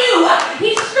of you.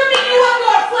 He's stripping you of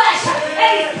your flesh.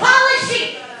 And He's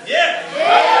polishing.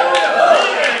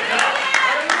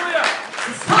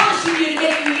 He's polishing you to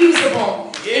make you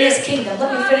usable in His kingdom. Let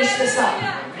me finish this up.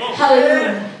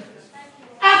 Hallelujah.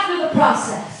 After the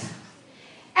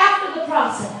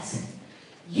process,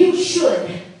 you should.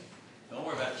 Don't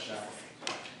worry about the shot.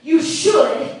 You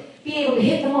should be able to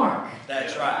hit the mark.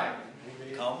 That's right.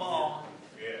 Come on.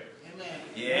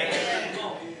 Yeah. Come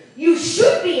on. You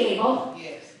should be able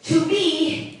to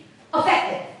be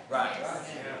effective. Right.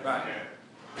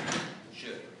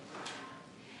 Should.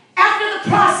 After the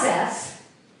process,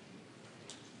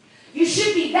 you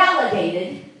should be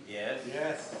validated.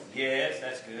 Yes,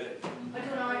 that's good. Am I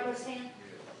doing all right, Brother Stan?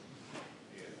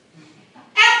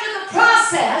 After the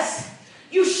process,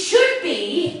 you should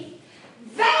be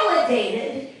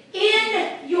validated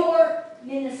in your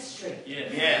ministry.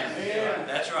 Yes.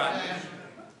 That's right.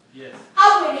 Yes.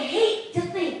 I would hate to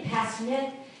think, Pastor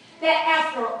Ned, that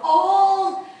after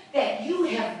all that you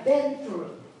have been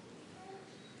through,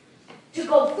 to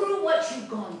go through what you've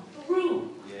gone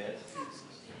through. Yes.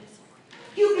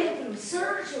 You've been through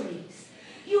surgeries.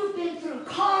 You've been through through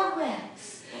car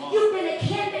wrecks. You've been a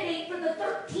candidate for the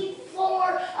 13th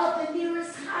floor of the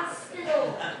nearest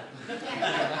hospital.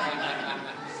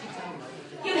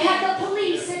 You've had the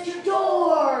police at your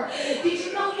door. Did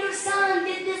you know your son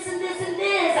did this and this and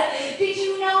this? Did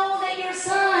you know that your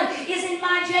son is in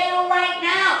my jail right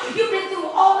now? You've been through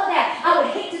all of that. I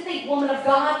would hate to think, woman of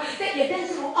God, that you've been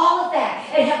through all of that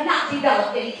and have not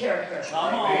developed any character.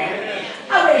 Come on.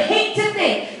 I would hate to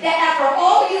think that after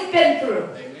all you've been through,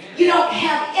 you don't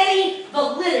have any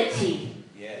validity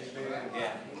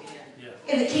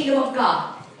in the kingdom of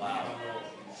God. Wow.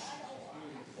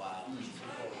 Wow.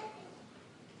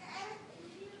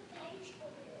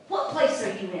 What place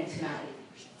are you in tonight?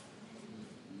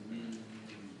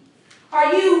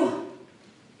 Are you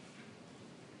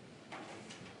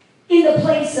in the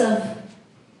place of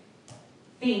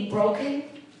being broken?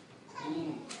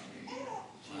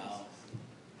 Wow.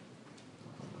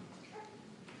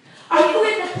 Are you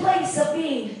in the place of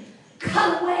being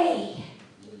cut away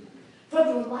from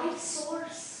your life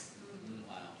source?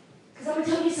 Because I'm going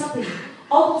to tell you something.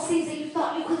 All those things that you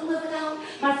thought you couldn't live without.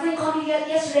 My friend called me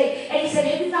yesterday and he said,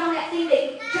 have you found that thing that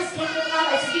you just can't live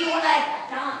without? I said, you know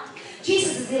what?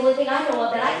 Jesus is the only thing I know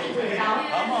of that I can live without.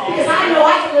 Because I know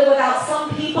I can live without some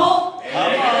people.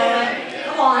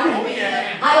 Come on.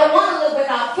 I don't want to live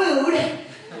without food.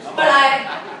 But I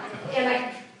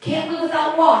can't live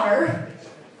without water.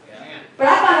 But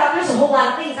I found out there's a whole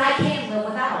lot of things I can't live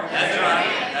without. That's right.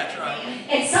 That's right.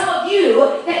 And some of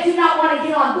you that do not want to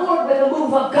get on board with the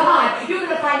move of God, you're going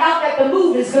to find out that the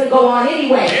move is going to go on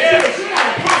anyway. Because you got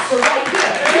a pastor right here.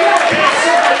 You got a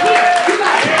pastor right here. You got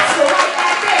a pastor right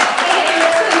back there. And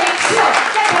it's going to make sure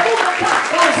that the move of God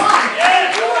goes on. And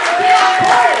if you want to get on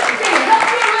board, then help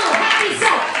your little happy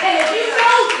self. And if you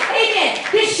know, amen,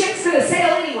 this ship's going to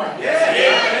sail anyway.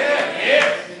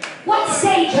 What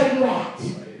stage are you at?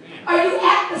 Are you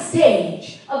at the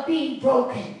stage of being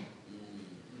broken?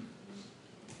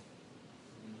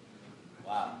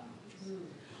 Wow.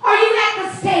 Are you at the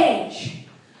stage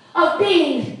of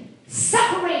being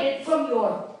separated from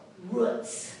your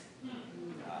roots?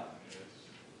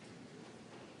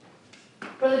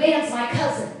 Brother Dan's my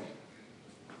cousin.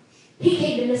 He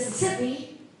came to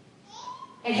Mississippi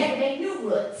and had to make new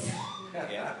roots.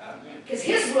 Because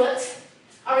his roots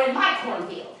are in my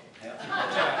cornfield.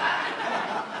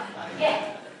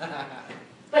 Yeah.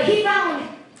 But he found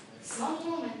some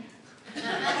woman. I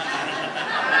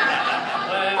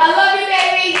love you,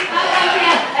 baby. I love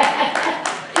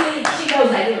you. She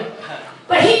knows I do.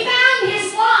 But he found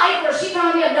his wife, or she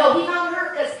found him. No, he found her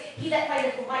because he that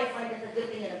findeth the wife findeth a good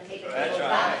thing and a take it. That's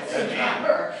right. So he found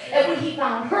her. And when he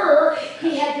found her,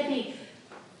 he had to be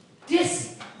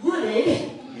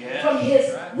disrooted from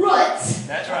his roots.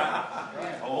 That's right.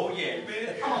 Oh, yeah.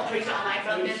 I'm going to preach all night,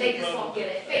 brother. They just won't get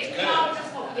it. They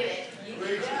just won't get it. You go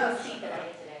see that I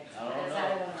get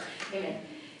today. Amen.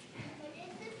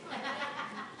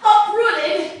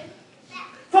 Uprooted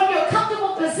from your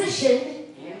comfortable position.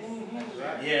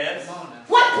 Yes.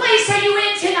 What place are you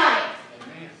in tonight?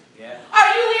 Yeah.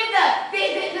 Are you in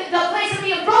the place of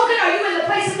being broken? Are you in the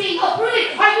place of being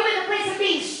uprooted? Are you in the place of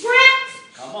being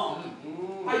stripped? Come on.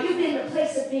 Are you in the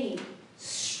place of being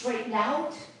straightened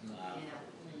out? Wow.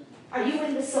 Are you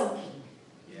in the soaking?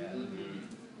 Yeah.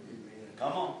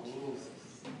 Come on.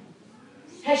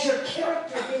 Has your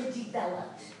character been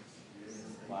developed?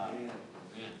 Wow.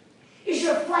 Is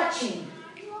your fletching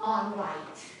on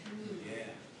right? Yeah.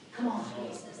 Come on.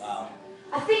 Wow.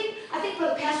 I think for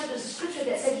the pastor, there's a scripture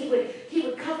that said he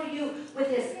would cover you with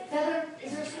his feather.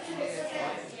 Is there a scripture that says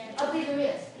that? I believe there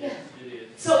is. Yeah.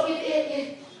 So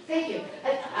thank you.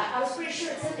 I was pretty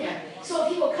sure it's in there. So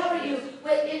if he will cover you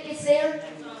with it's there.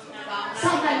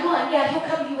 Psalm 91. Yeah, he'll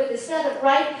cover you with his feather,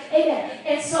 right? Amen.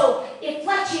 And so if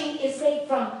fletching is made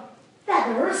from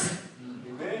feathers.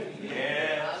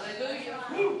 Yeah. Hallelujah.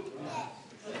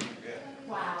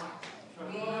 Wow.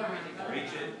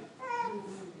 Reach it.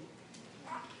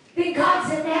 Then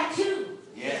God's in that too.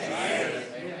 Yes.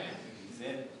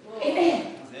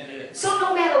 Amen. So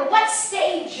no matter what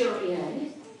stage you're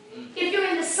in, if you're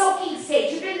in the soaking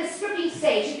stage, if you're in the stripping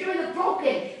stage, if you're in the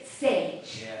broken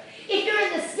stage, if you're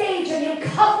in the stage of Him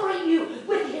covering you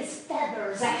with His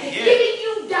feathers, giving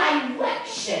you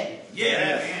direction,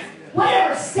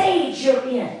 whatever stage you're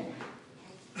in,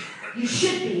 you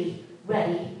should be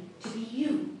ready to be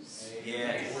used.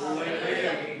 Yes.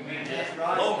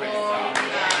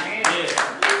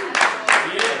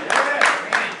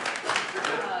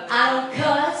 I don't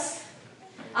cuss.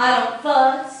 I don't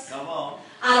fuss. Come on.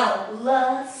 I don't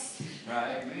lust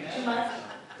Right. too much.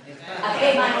 I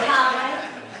pay my tithe.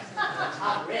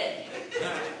 I'm ready.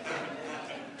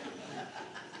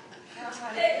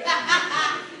 Okay,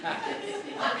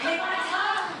 my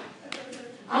time.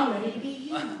 I'm ready to be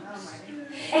used.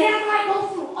 And after I go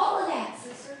through all of that,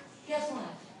 sister, guess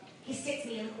what? He sticks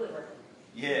me in the quiver.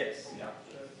 Yes. In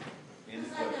the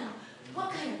It's like, quiver.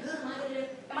 what kind of good am I going to do?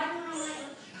 Am I doing all right?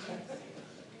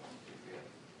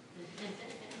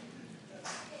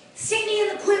 Stick me in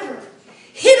the quiver.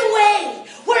 Hid away.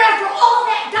 Where after all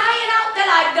that dying out that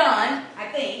I've done, I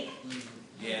think.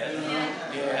 Yes.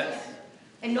 Yes.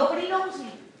 And nobody knows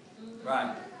me.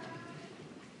 Right.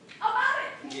 About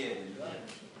it. Yeah.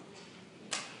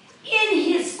 In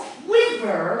his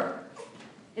quiver,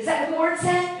 is that what the word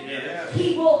said? Yes.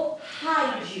 He will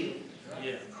hide you.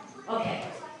 Yes. Okay.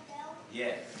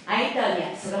 Yes. I ain't done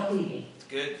yet, so don't leave me.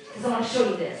 Good. Because I want to show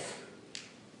you this.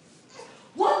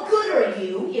 What good are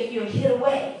you if you're hid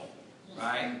away?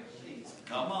 Right.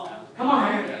 Come on. Come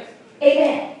on.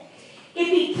 Amen. If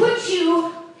he puts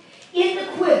you in the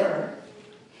quiver,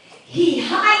 he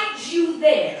hides you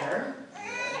there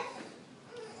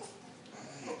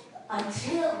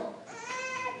until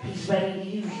he's ready to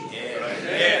use you. Yes.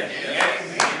 Yes. Yes.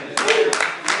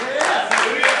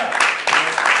 Hallelujah.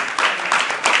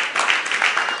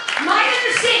 My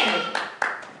understanding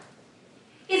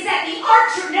is that the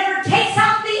archer never takes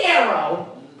out the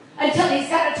arrow until he's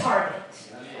got a target.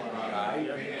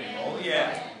 Oh,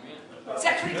 yeah. Is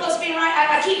that pretty close to being right?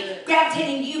 I keep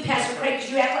gravitating to you, Pastor Craig,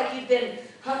 because you act like you've been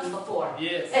hunting before.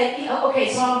 Yes. And,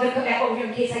 okay, so I'm going to come back over here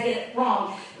in case I get it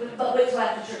wrong. But wait till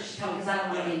after church to come because I don't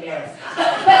want to be embarrassed. But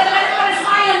it's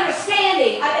my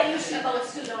understanding. I bet you shoot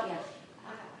bows too, don't you?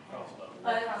 Crossbow.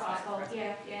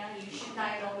 Yeah. You shoot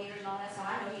 9mm and all that, so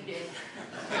I know you did.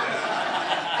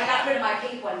 I got rid of my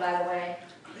pink one, by the way.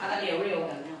 I got me a real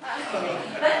one now.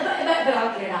 But I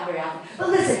don't get it out very often. But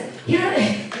listen, here it is.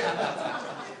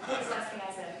 What's the last thing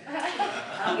I said?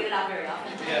 I don't get it out very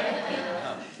often.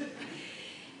 Yeah.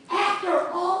 After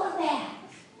all of that,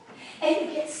 and you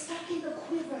get stuck in the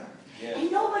quiver,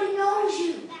 and nobody knows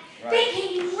you. Right. They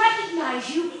can't even recognize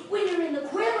you when you're in the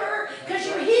quiver because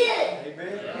you're hid.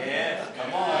 Amen. Yes.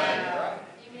 Come on.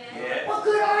 Yes. What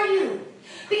good are you?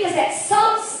 Because at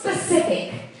some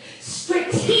specific,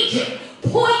 strategic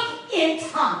point in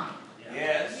time,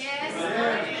 Yes.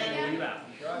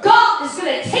 God is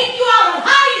going to take you out of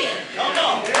hiding. Come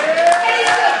on. And he's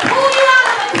going to pull you out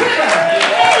of the quiver. And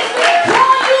he's going to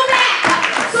draw you back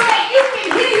so that you can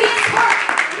hit his purpose.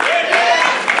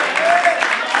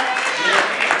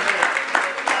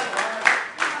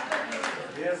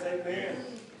 Yes, amen.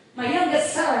 My youngest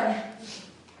son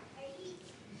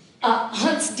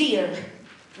hunts deer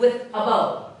with a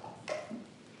bow.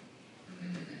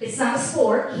 It's not a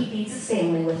sport. He feeds his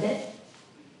family with it.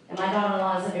 And my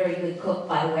daughter-in-law is a very good cook,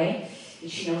 by the way, and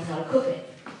she knows how to cook it.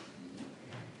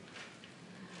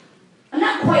 I'm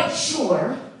not quite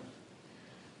sure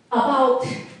about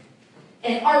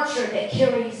an archer that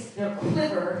carries their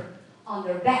quiver on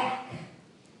their back.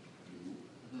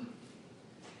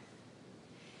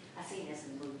 I've seen this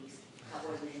in movies.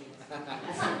 Cowboys and Indians.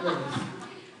 I've seen movies.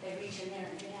 They reach in there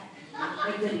and do that.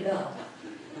 They're good to go.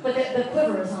 But the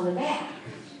quiver is on the back.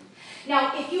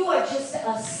 Now, if you are just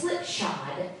a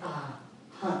slipshod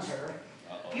hunter,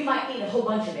 you might need a whole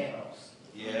bunch of arrows.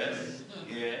 Yes.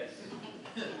 Yes.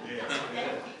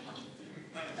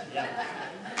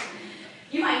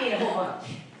 You might need a whole bunch.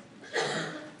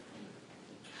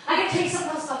 I can tell you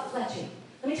something else about Fletcher.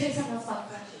 Let me tell you something else about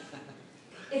Fletcher.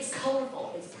 It's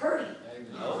colorful. It's pretty.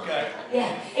 Okay.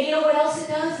 Yeah. And you know what else it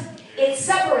does? It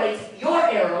separates your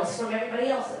arrows from everybody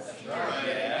else's.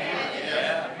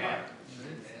 Yeah.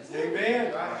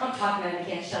 Amen. I'm talking and I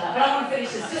can't shut up. But I want to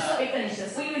finish this. Just let me finish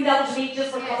this. Will you indulge me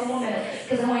just for a couple more minutes?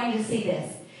 Because I want you to see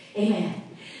this. Amen.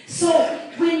 So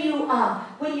when you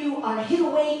are hid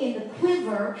away in the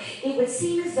quiver, it would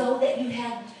seem as though that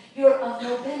you're of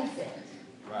no benefit.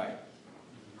 Right.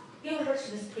 You ever heard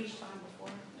this preached on before?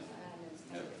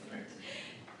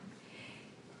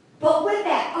 But when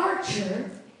that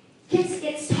archer gets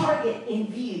its target in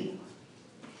view,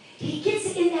 he gets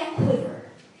it in that quiver.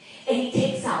 And he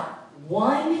takes out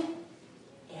one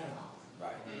arrow.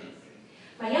 Right.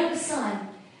 My youngest son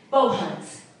bow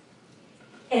hunts.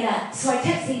 And so I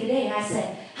texted him today and I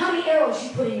said, how many arrows you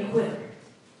put in your quiver?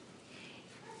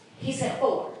 He said,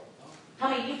 4. How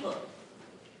many you put?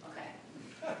 Okay.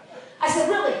 I said,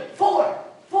 really? 4.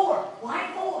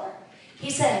 Why 4? He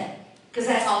said, because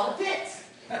that's all that fits.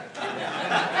 Well,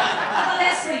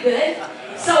 that's pretty good.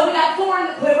 So we got 4 in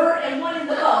the quiver and 1 in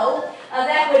the bow.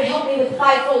 That would help me with the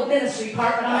fivefold ministry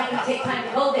part, but I'm not going to take time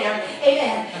to go there.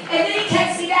 Amen. And then he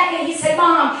texted me back and he said,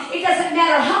 Mom, it doesn't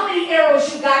matter how many arrows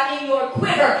you got in your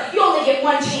quiver. You only get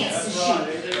one chance to shoot.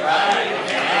 Right.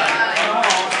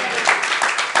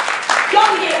 You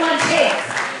only get one chance.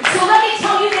 So let me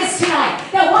tell you this tonight,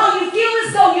 that while you feel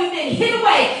as though you've been hid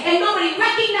away and nobody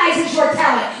recognizes your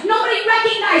talent, nobody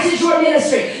recognizes your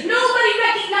ministry, nobody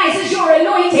recognizes your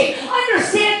anointing,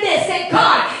 understand this, that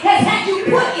God has had you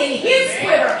put in His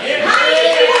quiver,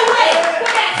 hiding you away for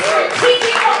that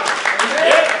strategic moment.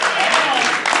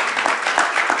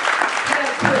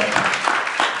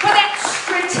 For that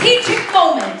strategic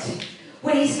moment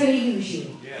when He's going to use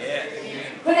you.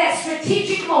 For that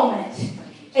strategic moment,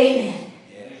 amen,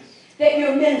 that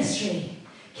your ministry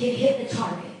can hit the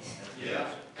target.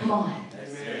 Come on.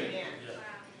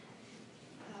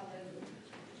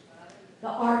 The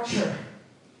archer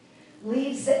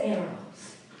leaves the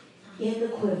arrows in the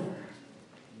quiver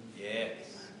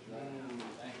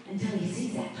until he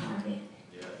sees that target.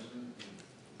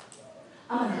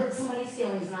 I'm going to hurt somebody's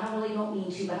feelings, and I really don't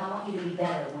mean to, but I want you to be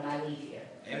better when I leave here.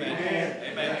 Amen.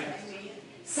 Amen.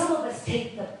 Some of us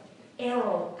take the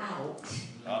arrow out.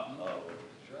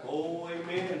 Oh,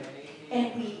 amen.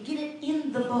 And we get it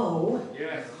in the bow.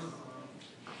 Yes.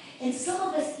 And some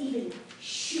of us even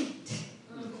shoot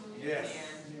Yes.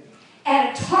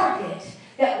 at a target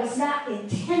that was not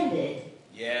intended.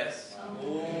 Yes.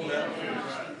 Oh,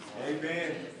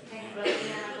 amen. I'm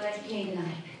glad you came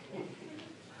tonight.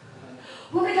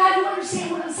 Woman of God, you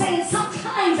understand what I'm saying?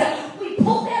 Sometimes we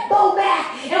pull that bow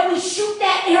back and we shoot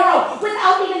that arrow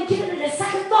without even giving it a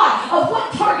second thought of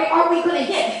what target are we going to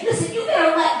hit. Listen, you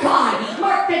better let God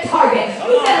mark the target.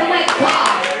 You better let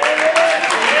God.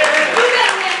 You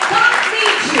better let God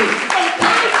lead you and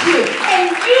guide you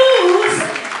and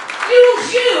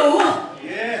use you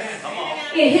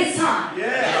in His time.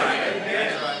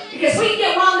 Because we can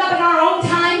get wound up in our own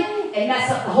time and mess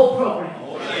up the whole program.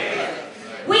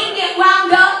 We can get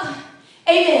wound up,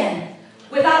 amen,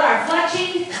 without our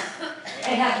fletching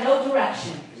and have no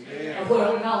direction of where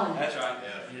we're going. That's right.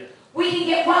 We can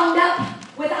get wound up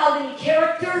without any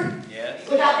character,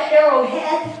 without the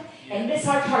arrowhead, and miss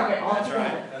our target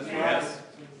altogether. That's right.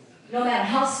 No matter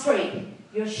how straight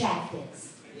your shaft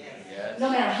is. Yes. No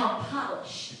matter how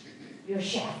polished your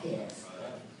shaft is.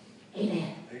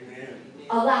 Amen.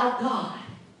 Allow God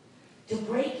to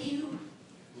break you.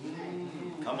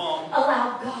 Come on.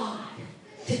 Allow God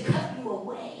to cut you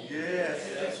away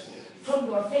from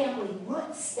your family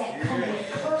roots that come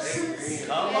with curses.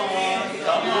 Come on.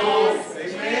 Come on.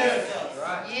 Amen.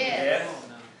 Yes.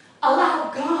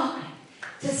 Allow God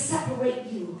to separate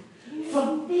you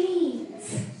from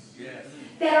things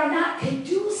that are not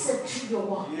conducive to your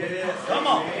walk. Come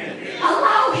on.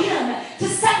 Allow Him to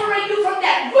separate you from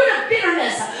that root of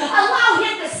bitterness. Allow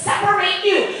Him to separate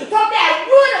you from that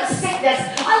root of sickness.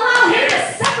 Allow Him to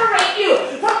separate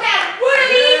you from that root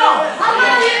of evil.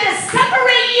 Allow Him to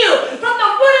separate you from the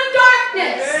root of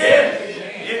darkness.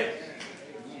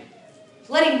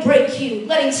 Let Him break you.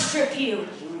 Let Him strip you.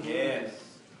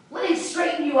 Let Him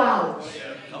straighten you out.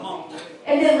 Come on.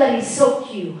 And then let Him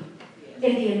soak you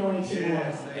in the anointing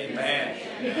oil. Amen.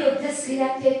 You feel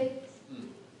disconnected.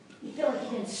 You feel like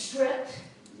you've been stripped.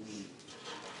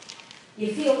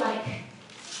 You feel like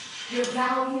your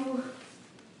value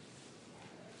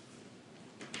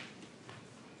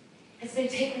has been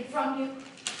taken from you.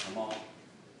 Come on.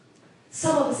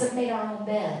 Some of us have made our own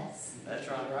beds. That's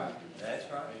right. That's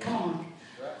right. Come on.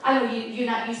 I know you're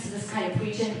not used to this kind of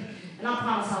preaching, and I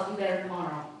promise I'll do better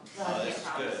tomorrow. So I This is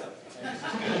promise. good. I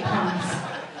promise.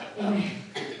 Amen.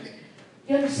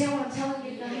 You understand what I'm telling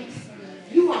you tonight?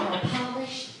 You are a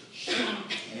polished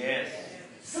shaft. Yes.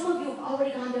 Some of you have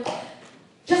already gone to,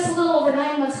 just a little over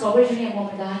 9 months ago, raise your hand,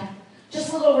 woman of God. Just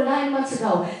a little over 9 months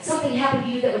ago, something happened to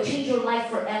you that would change your life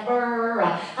forever.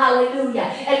 Hallelujah.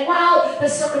 And while the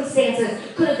circumstances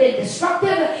could have been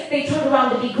destructive, they turned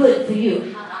around to be good for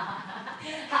you.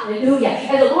 Hallelujah.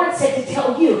 And the Lord said to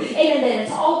tell you, amen, that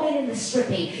it's all been in the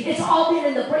stripping. It's all been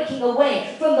in the breaking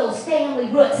away from those family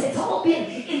roots. It's all been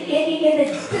in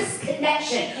the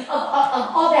disconnection of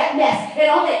all that mess and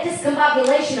all that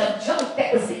discombobulation of junk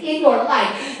that was in your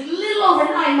life. Little over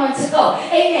 9 months ago,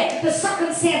 amen, the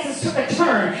circumstances took a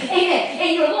turn. Amen.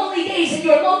 And your lonely days and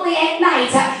your lonely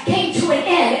nights came to an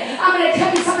end. I'm going to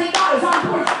tell you something. God is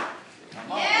on board.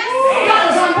 God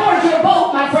is on board your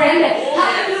boat, my friend.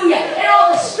 Hallelujah. And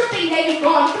all the stripping that you've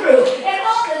gone through, and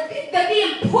all the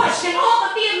being pushed, and all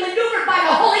the being maneuvered by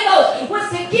the Holy Ghost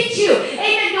was to get you,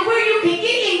 amen, to where you can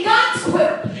get in God's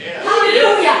quiver.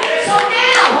 Hallelujah. So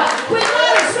now, when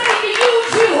God is ready to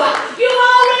use you, you've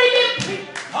already been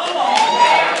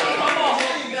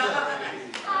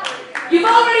You've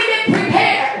already been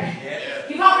prepared.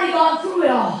 You've already gone through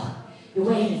it all. You're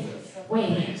waiting.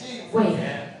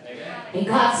 And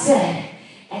God said,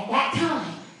 at that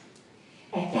time,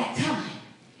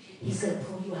 He's going to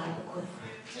pull you out. out of the quiver.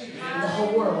 And the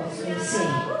whole world is going to see.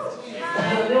 The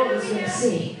whole world is going to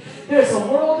see. There's a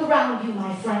world around you,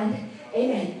 my friend,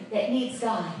 amen, that needs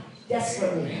God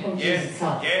desperately. Oh, Jesus,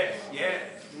 help. Yes, yes.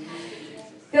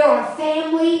 There are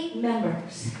family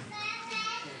members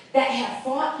that have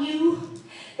fought you,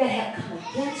 that have come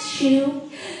against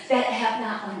you, that have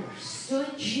not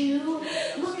understood you.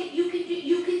 Look at you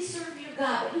can serve your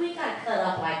God, but you ain't got to cut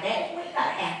up like that. You ain't got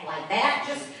to act like that.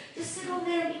 Just sit over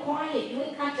there and be quiet. You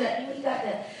ain't got to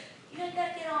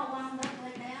get all wound up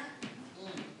like that.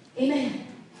 Amen.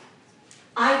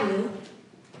 I do.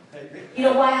 You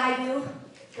know why I do?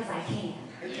 Because I can.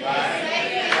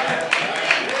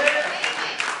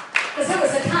 Because there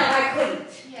was a time I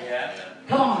couldn't. Yeah.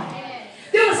 Come on.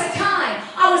 There was a time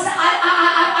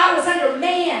I was under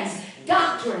man's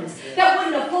doctrines that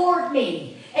wouldn't afford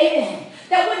me. Amen.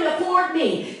 That wouldn't afford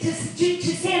me to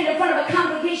stand in front of a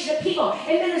congregation of people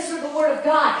and minister the word of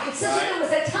God. So there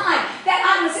was a time that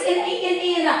I was in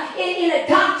a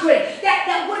doctrine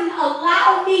that wouldn't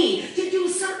allow me to do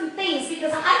certain things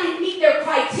because I didn't meet their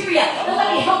criteria. But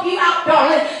let me help you out,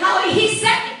 darling. Hallelujah. He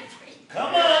set me free.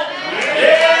 Come on.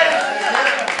 Yes.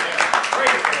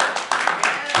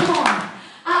 Come on.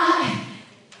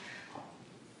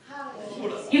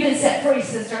 You've been set free,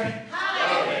 sister.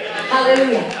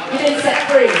 Hallelujah. You've been set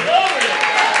free.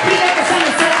 He that the Son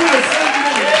has set free is free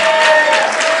indeed.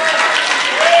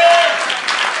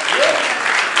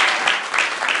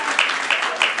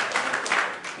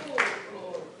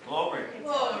 Glory.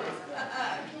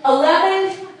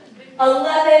 11,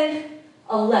 11,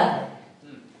 11.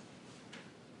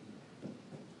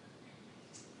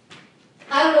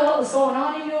 I don't know what was going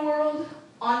on in your world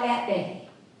on that day.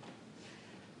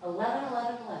 11,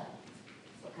 11, 11.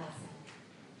 That's what God said.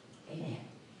 Amen.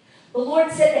 The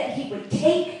Lord said that He would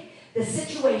take the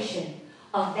situation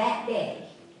of that day,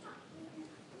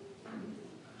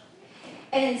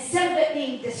 and instead of it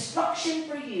being destruction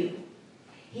for you,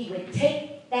 He would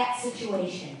take that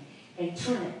situation and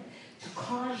turn it to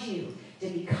cause you to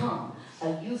become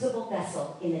a usable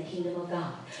vessel in the kingdom of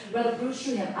God. Brother Bruce,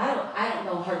 you have, I don't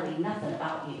know hardly nothing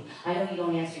about you. I know you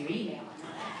don't answer your email.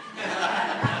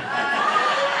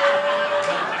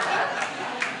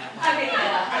 I made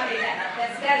that up.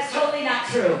 That is totally not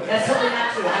true. That's totally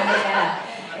not true. I made that up.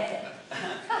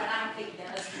 But I don't think it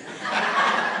does.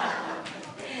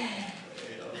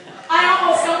 I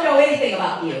almost don't know anything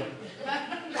about you.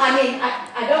 I mean,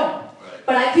 I don't.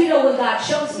 But I do know when God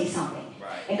shows me something.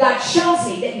 And God shows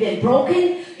me that you've been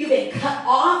broken, you've been cut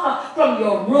off from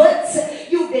your roots,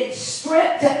 you've been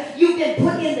stripped, you've been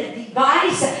put in the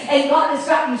device, and God has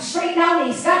got you straight down,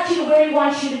 and He's got you to where He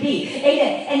wants you to be.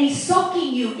 Amen. And He's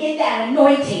soaking you in that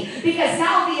anointing, because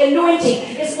now the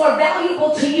anointing is more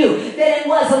valuable to you than it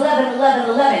was 11, 11,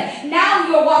 11. Now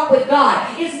your walk with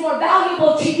God is more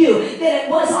valuable to you than it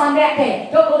was on that day.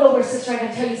 Don't go nowhere, sister, I'm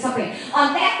going to tell you something.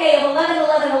 On that day of 11,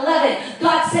 11, 11,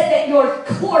 God said that your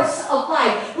course of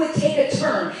life would take a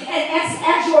turn. And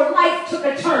as your life took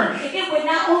a turn, it would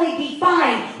not only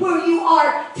define where you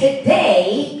are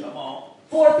today,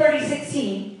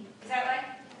 4/30/16. Is that right?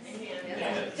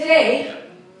 Yeah. Today,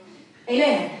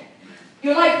 amen.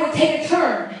 Your life would take a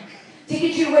turn to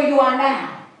get you where you are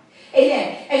now.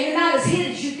 Amen. And you're not as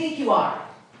hid as you think you are.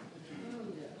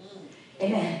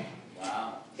 Amen.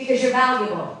 Wow. Because you're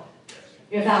valuable.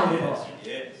 You're valuable.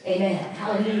 Yes. Amen.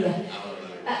 Hallelujah.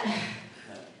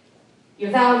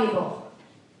 You're valuable.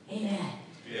 Amen.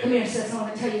 Yeah. Come here, sis. I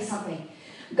want to tell you something.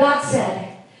 God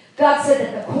said that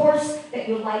the course that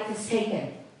your life has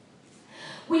taken,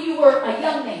 when you were a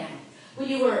young man, when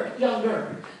you were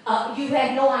younger, you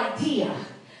had no idea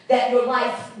that your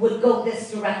life would go this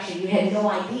direction. You had no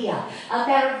idea.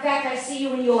 Matter of fact, I see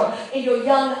you in your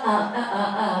young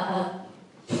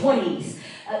 20s.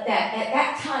 That at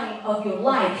that time of your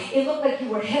life, it looked like you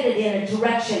were headed in a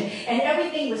direction, and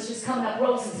everything was just coming up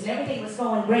roses, and everything was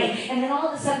going great. And then all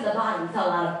of a sudden, the bottom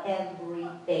fell out of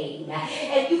everything,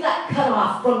 and you got cut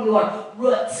off from your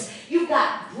roots. You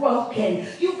got broken.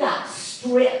 You got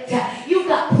stripped. You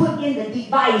got put in the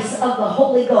device of the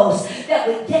Holy Ghost that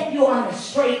would get you on the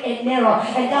straight and narrow.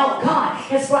 And now God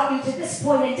has brought you to this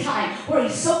point in time where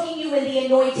He's soaking you in the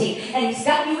anointing, and He's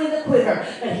got you in the quiver,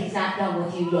 but He's not done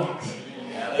with you yet.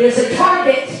 There's a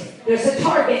target,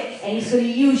 and He's going to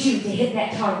use you to hit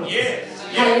that target. Yes.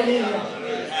 Hallelujah.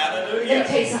 Hallelujah. Let me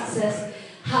tell you something, sis.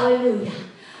 Hallelujah.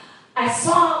 I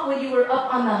saw when you were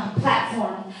up on the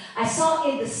platform, I saw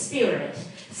in the spirit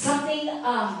something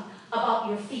about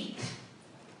your feet.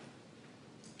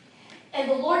 And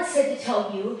the Lord said to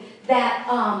tell you that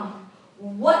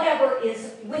whatever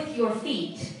is with your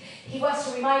feet, He wants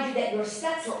to remind you that your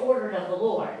steps are ordered of the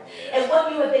Lord. And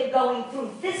what you have been going through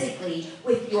physically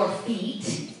with your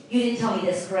feet, you didn't tell me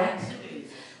this, correct?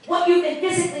 What you've been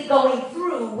physically going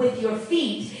through with your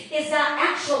feet is not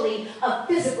actually a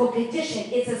physical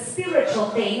condition. It's a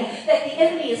spiritual thing that the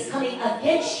enemy is coming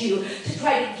against you to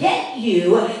try to get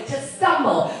you to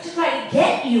stumble, to try to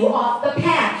get you off the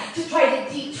path, to try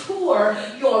to detour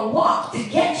your walk, to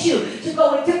get you to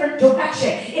go a different direction.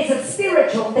 It's a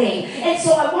spiritual thing. And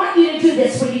so I want you to do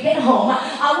this when you get home.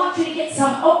 I want you to get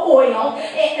some oil,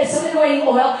 some anointing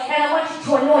oil, and I want you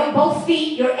to anoint both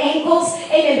feet, your ankles,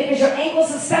 amen, because your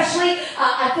ankles especially,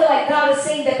 I feel like God is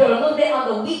saying that they're a little bit on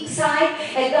the weak side,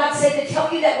 and God said to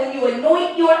tell you that when you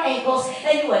anoint your ankles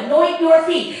and you anoint your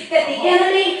feet, that the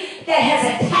enemy that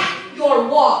has attacked your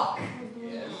walk,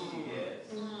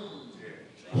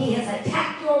 he has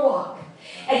attacked your walk,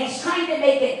 and he's trying to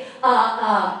make it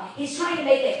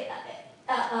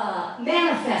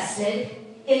manifested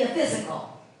in the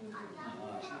physical.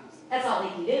 That's all he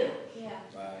can do.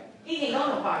 He can't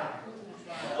go no farther.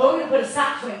 But we're going to put a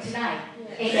stop to him tonight.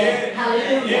 Amen.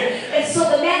 Hallelujah. And so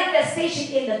the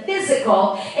manifestation in the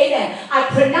physical, amen, I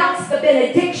pronounce the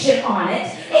benediction on it.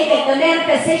 Amen. The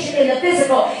manifestation in the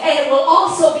physical, and it will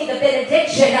also be the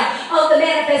benediction of the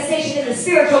manifestation in the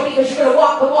spiritual, because you're going to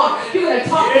walk the walk. You're going to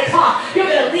talk the talk. You're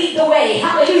going to lead the way.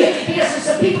 Hallelujah. Because there's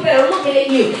some people that are looking at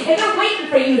you, and they're waiting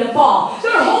for you to fall.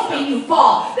 They're hoping you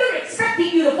fall. They're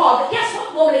expecting you to fall. But guess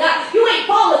what, woman of God? You ain't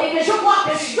falling because you're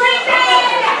walking straight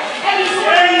down. And he's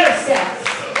ordering your steps.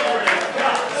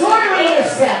 Ordering your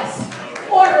steps.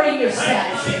 Ordering your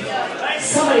steps.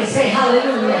 Somebody say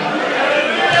hallelujah.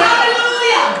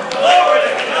 Hallelujah.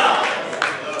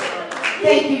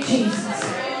 Thank you, Jesus.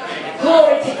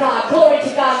 Glory to God. Glory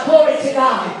to God. Glory to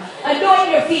God.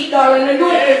 Anoint your feet, darling.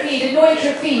 Anoint your feet. Anoint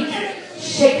your feet.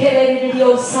 Shake it in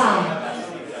your side.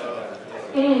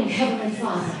 Heavenly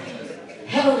Father.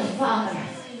 Heavenly Father.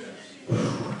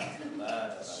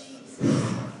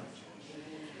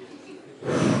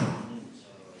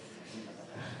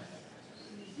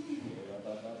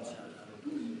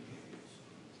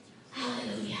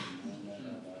 Hallelujah.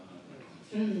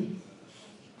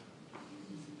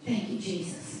 Thank you,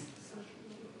 Jesus.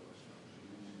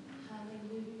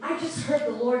 I just heard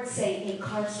the Lord say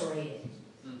incarcerated.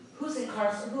 Who's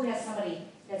incarcerated? Who has somebody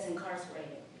that's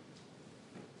incarcerated?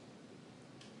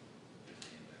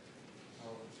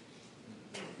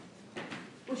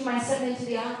 Would you mind stepping into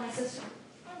the aisle, my sister?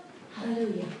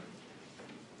 Hallelujah.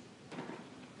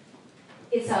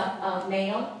 It's a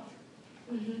male.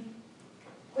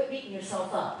 Quit beating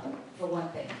yourself up, for one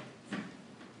thing.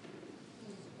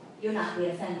 You're not the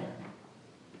offender.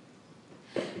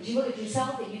 But you look at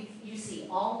yourself and you see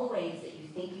all the ways that you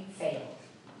think you failed.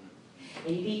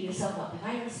 And you beat yourself up. Have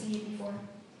I ever seen you before?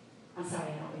 I'm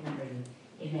sorry, I don't remember you.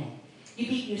 Amen. You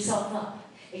beat yourself up.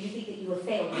 And you think that you have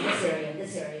failed in this area, in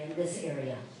this area, in this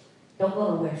area. Don't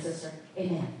go nowhere, sister.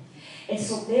 Amen. And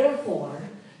so therefore,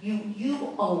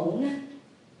 you own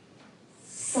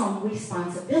some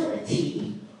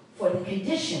responsibility for the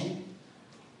condition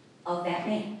of that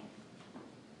man.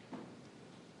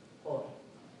 Or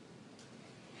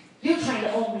you're trying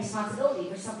to own responsibility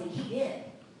for something he did.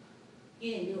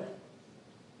 You didn't do it.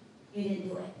 You didn't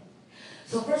do it.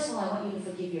 So first of all, I want you to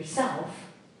forgive yourself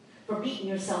for beating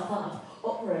yourself up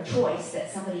over a choice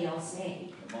that somebody else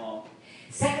made. Come on.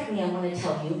 Secondly, I want to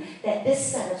tell you that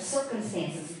this set of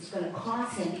circumstances is going to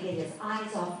cause him to get his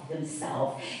eyes off of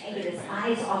himself and get his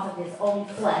eyes off of his own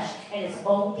flesh and his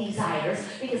own desires,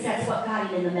 because that's what got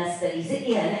him in the mess that he's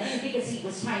in, because he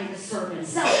was trying to serve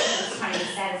himself. He was trying to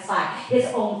satisfy his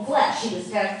own flesh. He was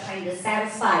trying to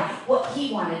satisfy what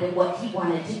he wanted and what he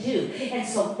wanted to do. And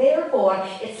so therefore,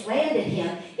 it's landed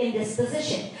him in this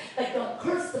position. But don't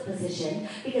curse the position,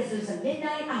 because there's a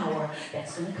midnight hour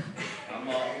that's going to come. Come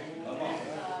on. Come on.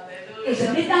 There's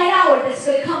a midnight hour that's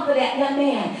going to come for that young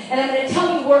man. And I'm going to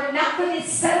tell you, we're not for this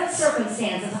set of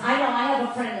circumstances. I know I have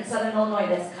a friend in Southern Illinois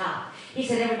that's a cop. He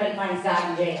said everybody finds God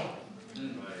in jail.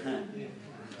 Yeah,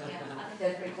 I think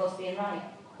that's pretty close to being right.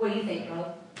 What do you think,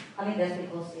 bro? I think that's pretty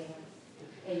close to being right.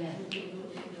 Amen.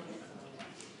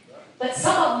 But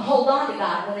some of them hold on to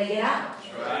God when they get out.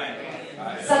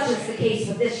 Right. Such is the case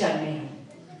with this young man.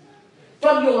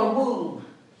 From your womb,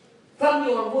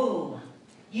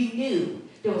 you knew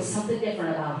there was something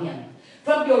different about him.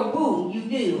 From your womb, you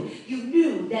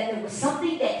knew that there was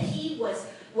something that he was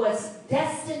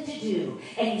destined to do,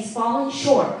 and he's fallen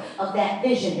short of that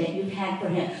vision that you had for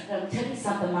him. But I'm going to tell you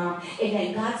something, Mom.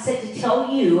 Amen. God said to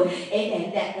tell you,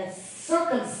 amen, that the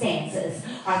circumstances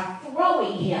are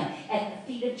throwing him at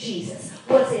the feet of Jesus.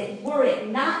 Were it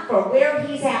not for where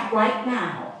he's at right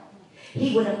now,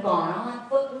 he would have gone on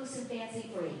footloose and fancy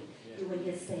free, doing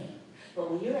his thing. But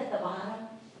when you're at the bottom,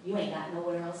 you ain't got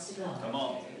nowhere else to go. Come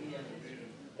on.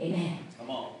 Amen. Come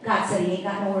on. God said he ain't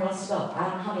got nowhere else to go. I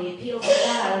don't know how many appeals he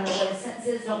got. I don't know what his sentence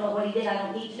is. Don't know what he did. I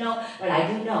don't need to know. But I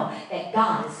do know that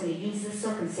God is going to use this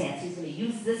circumstance. He's going to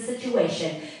use this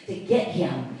situation to get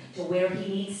him to where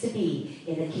he needs to be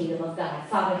in the kingdom of God.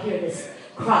 Father, hear this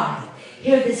cry.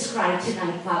 Hear this cry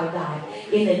tonight, Father God,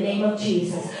 in the name of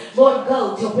Jesus. Lord,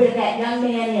 go to where that young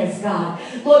man is, God.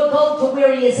 Lord, go to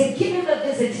where he is and give him a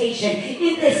visitation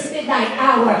in this midnight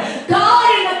hour. God,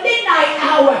 in the midnight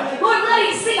hour, Lord,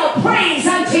 let him sing a praise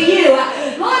unto you.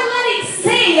 Lord, let him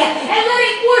sing and let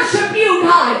him worship you,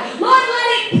 God. Lord, let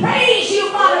him praise you,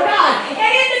 Father God.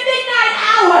 And in the midnight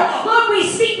hour, Lord, we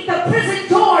speak to the prison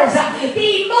doors,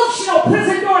 the emotional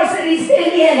prison doors that he's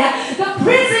been in, the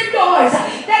prison doors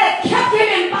that have kept him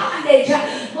in bondage.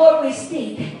 Lord, we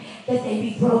speak that they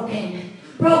be broken,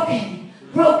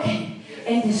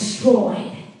 and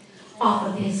destroyed off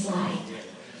of his life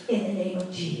in the name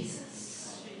of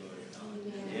Jesus.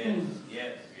 Yes,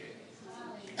 yes.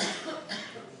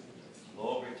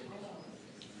 Glory to God.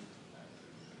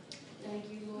 Thank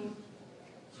you, Lord.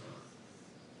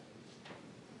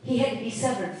 He had to be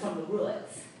severed from the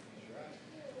roots.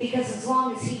 Because as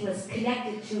long as he was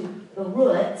connected to the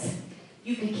roots,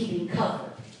 you could keep him covered.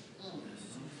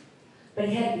 But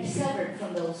he had to be severed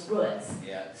from those roots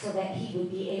so that he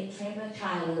would be able to train a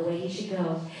child in the way he should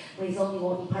go, when he's only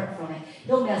won't depart from it.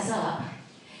 He'll mess up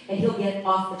and he'll get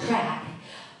off the track.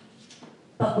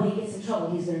 But when he gets in trouble,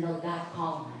 he's going to know God to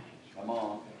call him. Come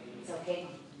on. It's okay.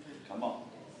 Come on.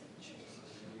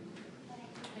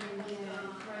 Hallelujah.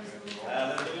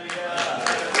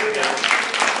 Hallelujah.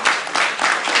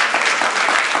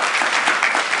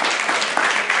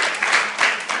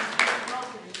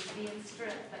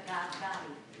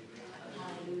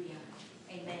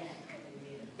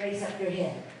 Raise up your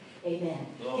head. Amen.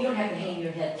 You don't have to hang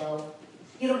your head low.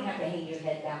 You don't have to hang your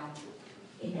head down.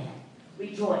 Amen.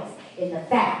 Rejoice in the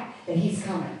fact that he's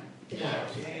coming to God.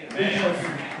 Rejoice in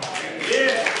that fact.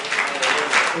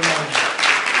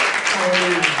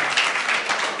 Hallelujah.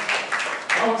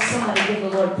 Oh, somebody give the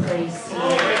Lord praise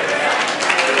tonight.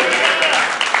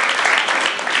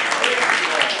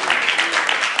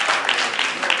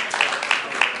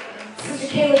 Sister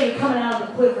Kayla, you're coming out of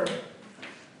the quiver.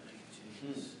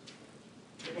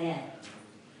 Man,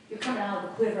 you're coming out of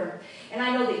the quiver. And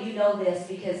I know that you know this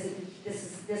because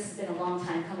this has been a long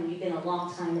time coming. You've been a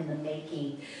long time in the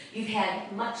making. You've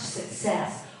had much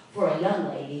success for a young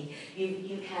lady.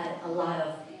 You've had a lot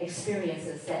of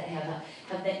experiences that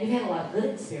you've had a lot of good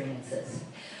experiences.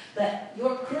 But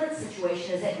your current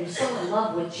situation is that you're so in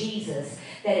love with Jesus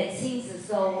that it seems as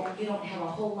though you don't have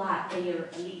a whole lot in your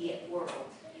immediate world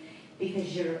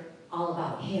because you're all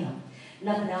about him.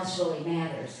 Nothing else really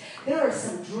matters. There are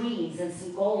some dreams and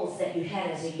some goals that you had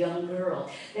as a young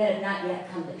girl that have not yet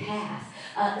come to pass.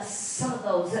 Some of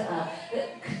those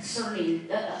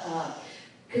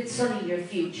concerning your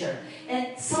future.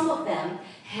 And some of them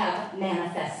have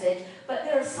manifested, but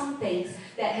there are some things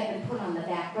that have been put on the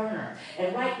back burner.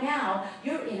 And right now,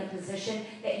 you're in a position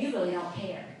that you really don't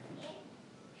care.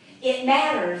 It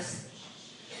matters,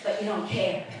 but you don't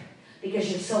care because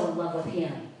you're so in love with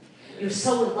him. You're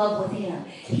so in love with him.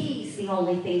 He's the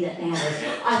only thing that matters.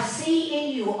 I see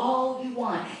in you all you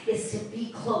want is to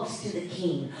be close to the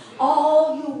King.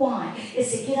 All you want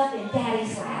is to get up in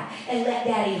Daddy's lap and let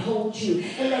Daddy hold you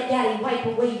and let Daddy wipe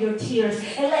away your tears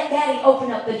and let Daddy open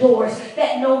up the doors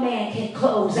that no man can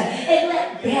close and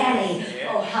let Daddy,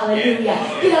 oh hallelujah,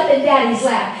 get up in Daddy's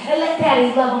lap and let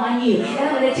Daddy love on you. And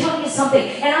I'm going to tell you something,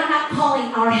 and I'm not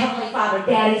calling our Heavenly Father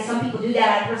Daddy. Some people do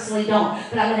that. I personally don't.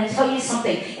 But I'm going to tell you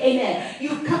something. Amen.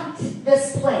 You've come to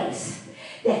this place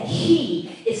that he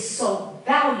is so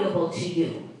valuable to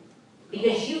you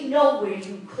because you know where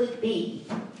you could be.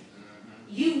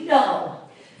 You know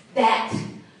that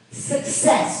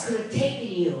success could have taken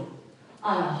you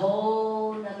on a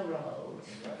whole nother road.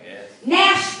 Yes.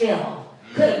 Nashville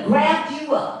could have grabbed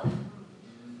you up.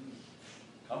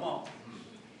 Come on.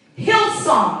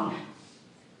 Hillsong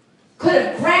could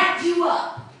have grabbed you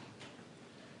up.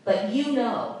 But you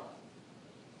know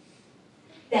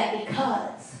that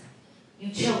because you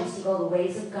chose to go the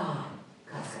ways of God,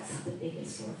 God's got something big in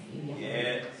store for you.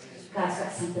 Yes. God's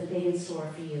got something big in store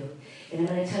for you. And I'm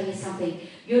going to tell you something.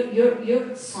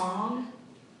 Your song,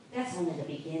 that's only the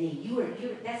beginning.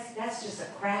 That's just a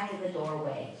crack in the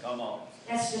doorway. Come on.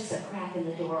 That's just a crack in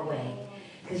the doorway.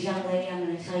 Because young lady, I'm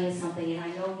going to tell you something, and I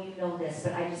know you know this,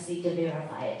 but I just need to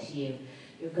verify it to you.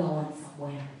 You're going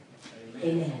somewhere.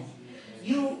 Amen.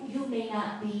 You may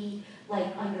not be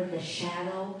like under the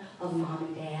shadow of mom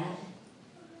and dad,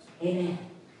 Amen.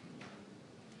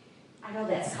 I know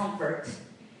that's comfort.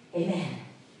 Amen.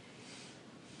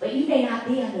 But you may not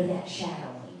be under that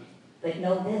shadowing. But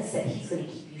know this, that he's going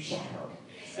to keep you shadowed.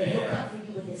 And he'll cover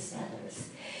you with his feathers.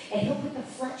 And he'll put the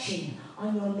fletching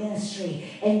on your ministry.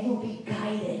 And you'll be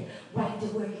guided right to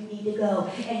where you need to go.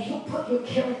 And he'll put your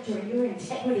character and your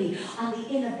integrity on the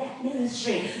end of that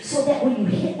ministry. So that when you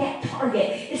hit that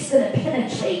target, it's going to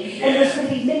penetrate. And there's going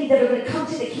to be many that are going to come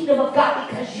to the kingdom of God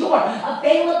because your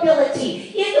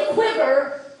availability in the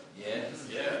quiver. Yes,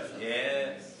 yes,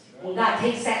 yes. When God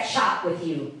takes that shot with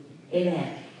you,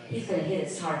 amen, he's going to hit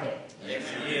his target. Yes,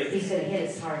 he is. He's going to hit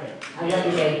his target. I love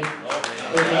you, baby. Amen.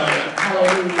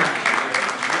 Hallelujah.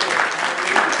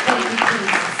 Thank you,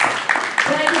 Jesus.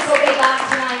 Can I just obey God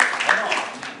tonight?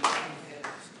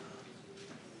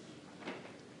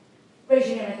 Raise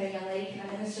your hand right there, young lady. Can I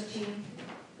minister to you?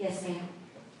 Yes, ma'am.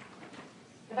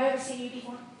 Have I ever seen you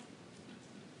before?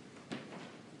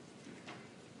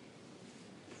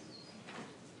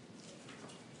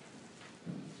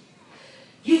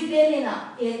 You've been in a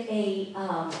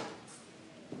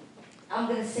I'm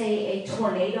going to say a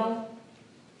tornado,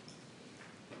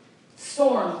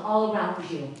 storm all around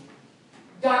you,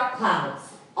 dark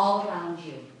clouds all around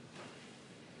you.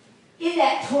 In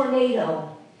that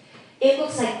tornado, it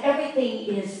looks like everything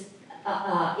is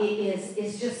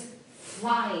just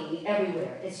flying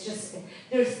everywhere. It's just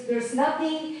there's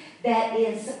nothing that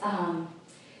is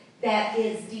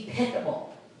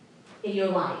dependable in your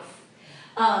life.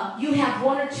 You have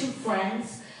one or two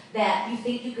friends that you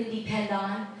think you can depend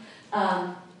on.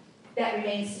 That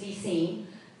remains to be seen.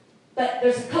 But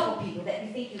there's a couple people that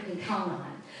you think you can count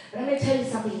on. But I'm going to tell you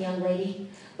something, young lady.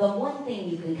 The one thing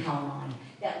you can count on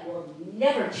that will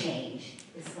never change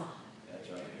is God. That's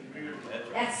right.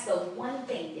 That's the one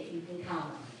thing that you can count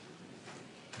on.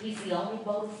 He's the only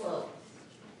boat afloat.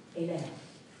 Amen.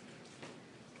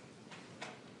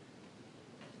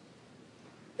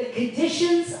 The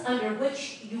conditions under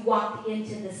which you walked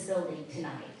into this building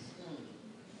tonight,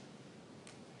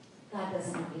 God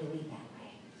doesn't want you to leave that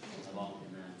way.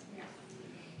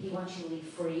 He wants you to leave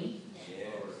free.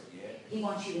 He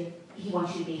wants you to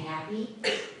be happy.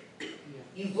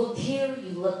 You've looked here,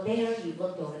 you've looked there, you've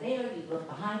looked over there, you've looked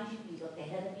behind you, you've looked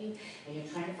ahead of you, and you're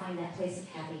trying to find that place of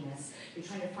happiness. You're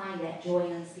trying to find that joy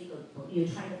unspeakable. You're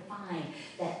trying to find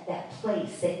that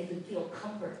place that you can feel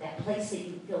comfort, that place that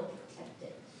you can feel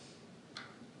protected.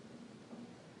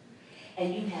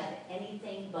 And you have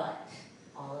anything but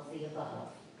all of the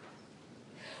above.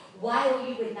 While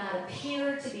you would not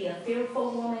appear to be a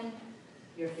fearful woman,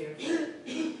 you're fearful.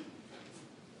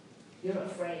 You're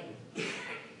afraid.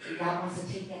 And God wants to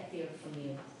take that fear from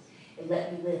you and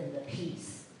let you live in the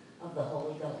peace of the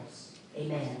Holy Ghost.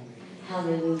 Amen.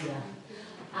 Hallelujah.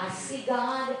 I see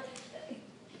God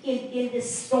in this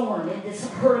storm, in this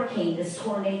hurricane, this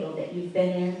tornado that you've been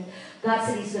in. God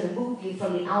said he's going to move you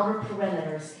from the outer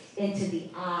perimeters into the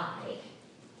eye.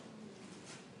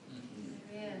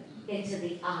 Into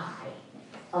the eye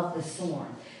of the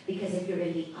storm. Because if you're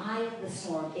in the eye of the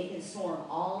storm, it can storm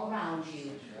all around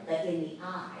you, but in the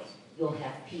eye, you'll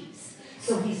have peace.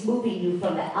 So he's moving you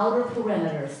from the outer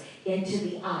perimeters into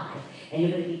the eye, and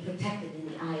you're going to be protected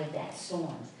in the eye of that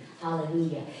storm.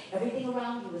 Hallelujah. Everything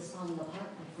around you is falling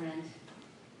apart, my friend.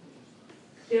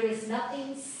 There is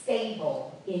nothing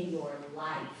stable in your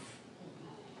life.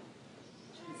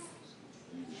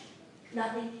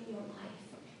 Nothing in your life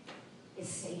is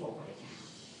stable right now.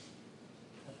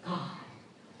 But God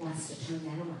wants to turn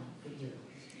that around for you.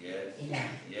 Yes. Amen.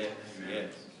 Yes.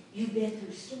 Yes. You've been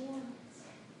through storms.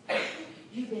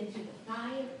 You've been through the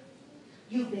fire.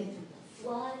 You've been through the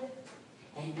flood.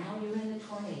 And now you're in the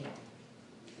tornado.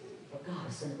 But God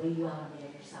is going to bring you out on the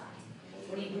other side.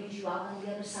 When he brings you out on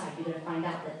the other side, you're going to find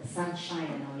out that the sun's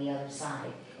shining on the other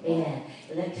side. Amen.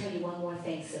 And let me tell you one more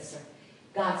thing, sister.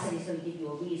 God said he's going to give you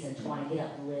a reason to want to get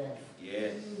up and live.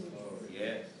 Yes.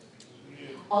 Yes.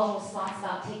 All those thoughts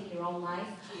about taking your own life,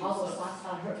 all those thoughts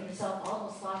about hurting yourself, all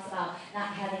those thoughts about not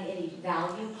having any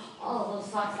value, all of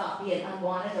those thoughts about being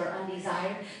unwanted or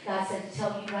undesired, God said to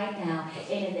tell you right now,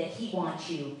 amen, that he wants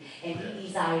you and he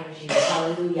desires you.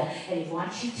 Hallelujah. And he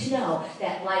wants you to know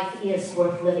that life is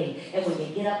worth living. And when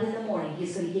you get up in the morning,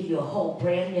 he's going to give you a whole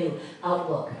brand new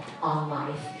outlook on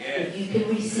life. Yes. If you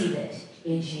can receive it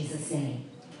in Jesus' name.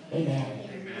 Amen.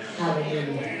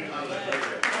 Hallelujah.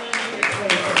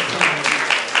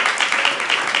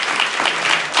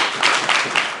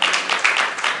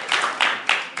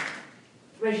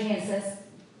 Raise your hand, sis.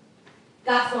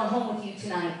 God's going home with you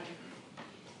tonight.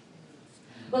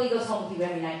 Well, he goes home with you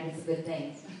every night, and it's a good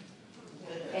thing.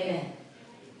 Amen.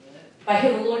 But I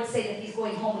hear the Lord say that He's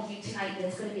going home with you tonight, and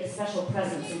it's going to be a special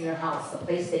presence in your house, the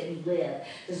place that you live.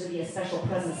 There's going to be a special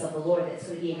presence of the Lord that's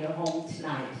going to be in your home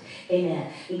tonight.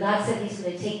 Amen. And God said He's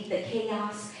going to take the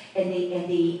chaos and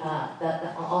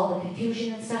all the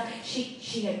confusion and stuff.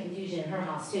 She had confusion in her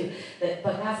house too. But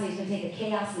God said He's going to take the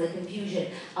chaos and the confusion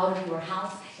out of your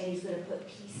house, and He's going to put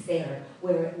peace there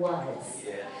where it was.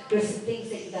 Yeah. There's some things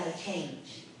that you got to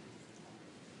change.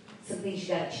 Some things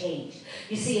you got to change.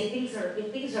 You see, if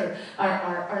things are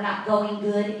not going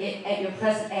good at your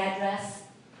present address,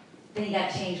 then you got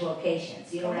to change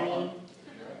locations. You know what I mean?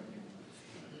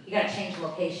 You got to change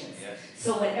locations. Yes.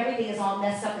 So when everything is all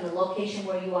messed up in the location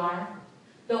where you are,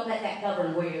 don't let that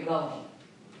govern where you're going.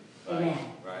 Amen.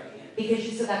 Right. Because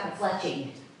you still got the fletching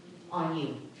on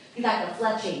you. You got the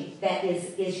fletching that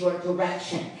is your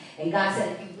direction. And God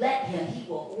said if you let Him, He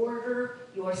will order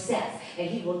your steps. And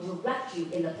He will direct you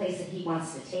in the place that He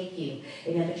wants to take you.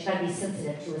 Amen. But you got to be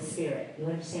sensitive to His Spirit. You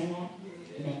understand that?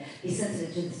 Amen. Be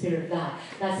sensitive to the Spirit of God.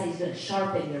 God said He's going to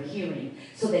sharpen your hearing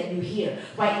so that you hear.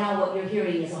 Right now what you're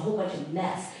hearing is a whole bunch of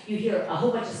mess. You hear a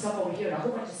whole bunch of stuff over here and a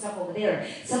whole bunch of stuff over there.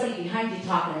 Somebody behind you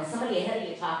talking and somebody ahead of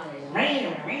you talking.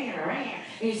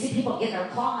 And you see people getting their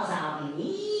claws out and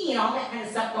all that kind of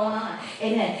stuff going on.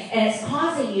 Amen. And it's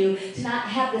causing you to not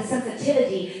have the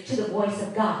sensitivity to the voice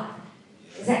of God.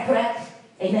 Is that correct?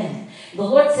 Amen. The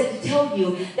Lord said to tell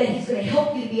you that He's going to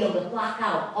help you to be able to block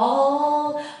out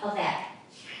all of that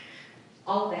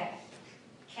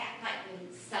cat-fighting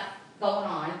stuff going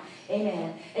on.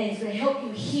 Amen. And He's going to help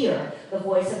you hear the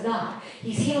voice of God.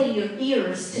 He's healing your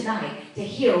ears tonight to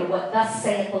hear what thus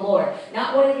saith the Lord.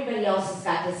 Not what everybody else has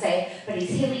got to say, but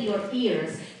He's healing your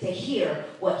ears to hear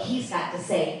what He's got to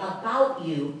say about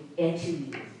you and to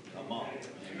you. Come on.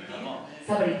 Come on.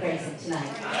 Somebody praise Him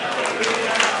tonight.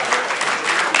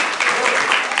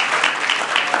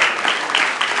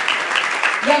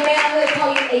 Young man, I'm going to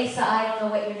call you Asa. I don't know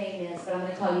what your name is, but I'm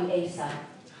going to call you Asa.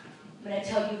 I'm going to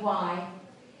tell you why.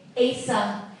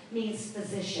 Asa means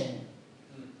physician.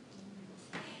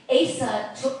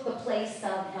 Asa took the place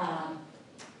of,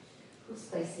 whose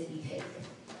place did he take?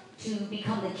 To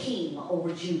become the king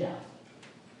over Judah.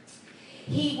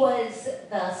 He was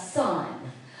the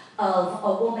son of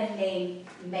a woman named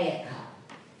Maacah.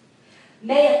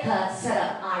 Maacah set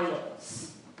up idols.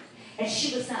 And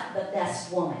she was not the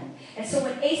best woman. And so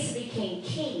when Asa became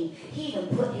king, he even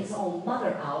put his own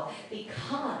mother out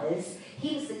because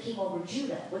he was the king over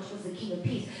Judah, which was the king of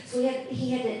peace. So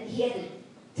he had to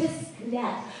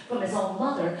disconnect from his own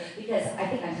mother because I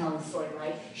think I'm telling the story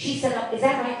right. She set up, is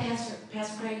that right, Pastor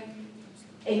Craig?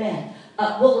 Amen.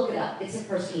 We'll look it up. It's in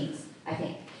 1 Kings, I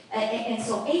think. And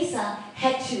so Asa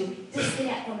had to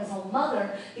disconnect from his own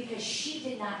mother because she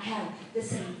did not have the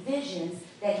same visions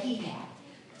that he had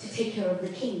to take care of the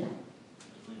kingdom.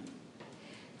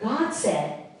 God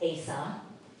said, Asa,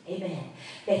 amen,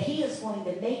 that He is going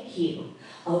to make you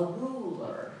a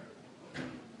ruler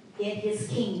in His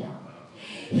kingdom.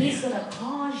 He's going to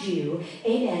cause you,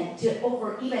 amen, to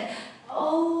over even,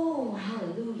 oh,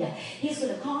 hallelujah. He's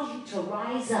going to cause you to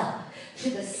rise up to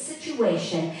the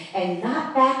situation and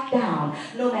not back down,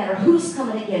 no matter who's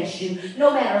coming against you,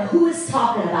 no matter who is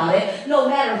talking about it, no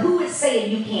matter who is saying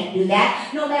you can't do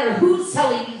that, no matter who's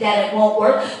telling you that it won't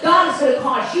work. God is going to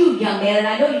cause you, young man, and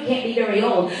I know you can't be very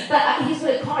old, but He's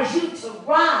going to cause you to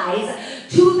rise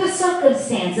to the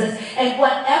circumstances and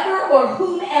whatever or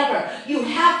whomever you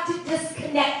have to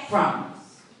disconnect from.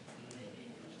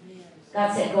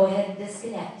 God said, go ahead and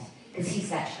disconnect because He's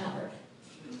got you covered.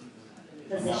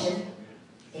 Position.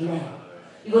 Amen.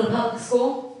 You go to public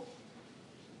school?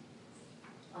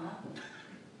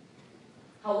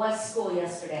 How was school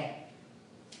yesterday?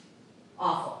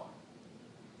 Awful.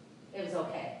 It was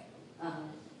okay.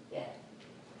 Yeah.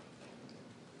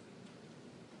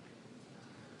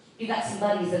 You got some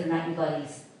buddies that are not your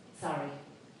buddies. Sorry.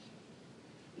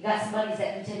 You got some buddies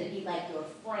that pretend to be like your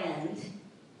friend.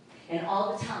 And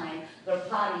all the time, they're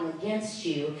plotting against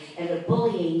you, and they're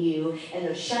bullying you, and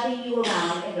they're shoving you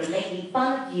around, and they're making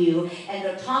fun of you, and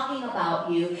they're talking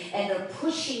about you, and they're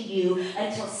pushing you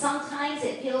until sometimes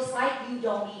it feels like you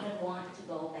don't even want to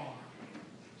go back.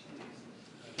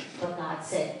 But God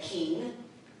said, King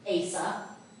Asa,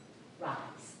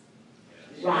 rise.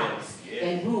 Rise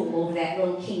and rule over that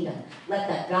little kingdom. Let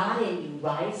the God in you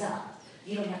rise up.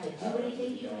 You don't have to do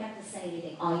anything. You don't have to say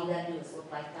anything. All you got to do is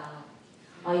look like God.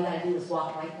 All you got to do is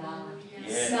walk like God.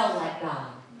 Yes. Smell like God.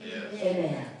 Yes.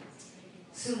 Amen.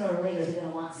 Sooner or later, they're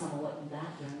going to want some of what you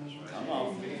got, young man. Come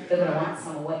on. They're going to want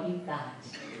some of what you've got.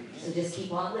 So just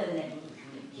keep on living it.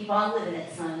 Keep on living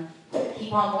it, son.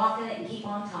 Keep on walking it and keep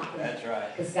on talking it. That's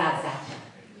right. Because God's got you.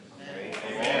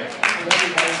 Amen. I love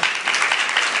you, buddy.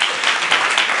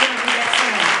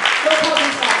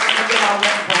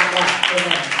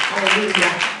 Amen.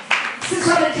 Hallelujah.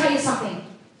 Sister, I'm going to tell you something.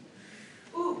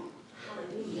 Ooh.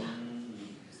 Hallelujah.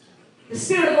 The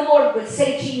Spirit of the Lord would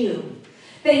say to you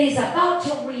that He's about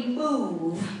to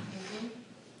remove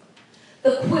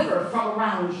the quiver from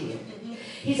around you.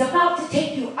 He's about to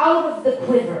take you out of the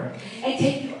quiver and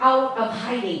take you out of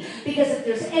hiding. Because if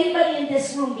there's anybody in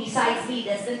this room besides me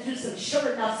that's been through some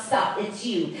sure enough stuff, it's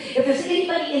you. If there's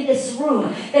anybody in this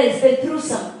room that has been through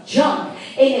some junk,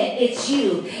 amen, it's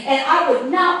you. And I would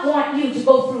not want you to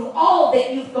go through all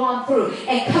that you've gone through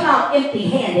and come out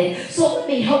empty-handed. So let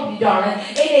me help you, darling.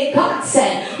 Amen. God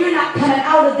said, you're not coming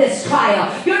out of this trial.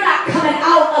 You're not coming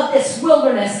out of this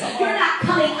wilderness. You're not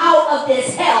coming out of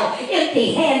this hell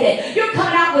empty-handed. You're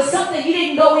coming out with something you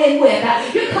didn't go in with.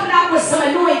 You're coming out with some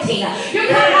anointing. You're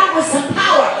coming out with some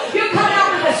power. You're coming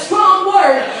out with a strong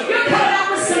word. You're coming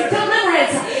out with some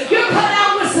deliverance. You're coming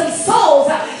out with some souls.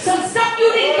 Some stuff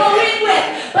you didn't go in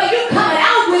with, but you're coming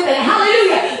out with it.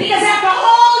 Hallelujah. Because after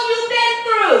all you've been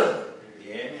through,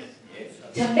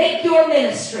 to make your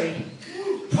ministry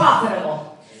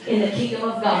profitable in the kingdom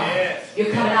of God,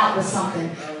 you're coming out with something.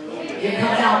 You're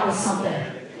coming out with something.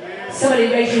 Somebody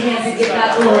raise your hands and give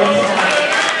God glory tonight.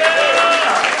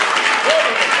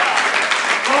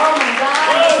 Oh my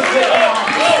God, He's a good God.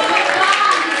 He's a good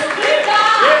God. He's a good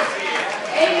God.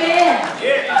 Amen.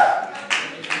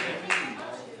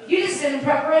 You just been in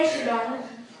preparation, darling.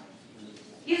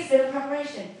 You just been in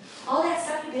preparation. All that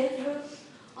stuff you've been through,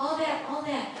 all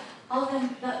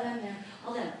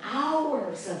them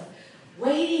hours of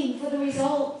waiting for the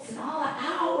results and all the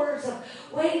hours of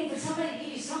waiting for somebody to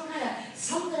give you some kind of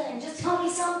something, just tell me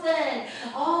something.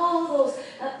 All those,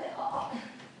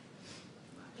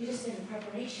 you just been in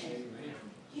preparation.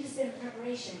 You just been in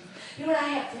preparation. You know what? I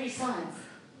have 3 sons.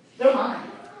 They're mine.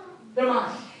 They're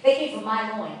mine. They came from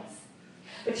my loins.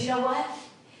 But you know what?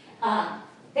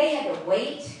 They had to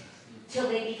wait till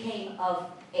they became of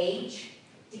age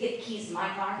to get the keys to my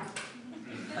car.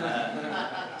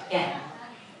 Yeah.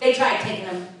 They tried taking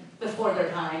them before their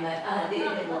time, but they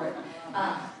didn't work.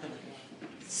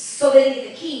 So they didn't get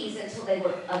the keys until they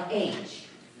were of age.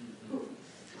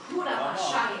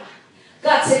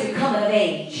 God said you're coming of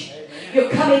age. You're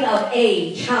coming of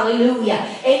age. Hallelujah.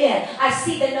 Amen. I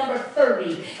see the number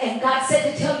 30. And God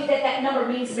said to tell you that that number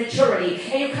means maturity.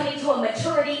 And you're coming to a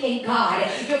maturity in God.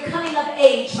 You're coming of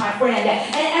age, my friend.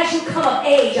 And as you come of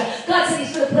age, God said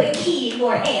He's going to put a key in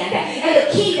your hand. And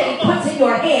the key that He puts in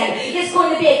your hand is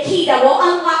going to be a key that will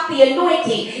unlock the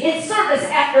anointing in service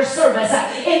after service,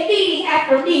 in meeting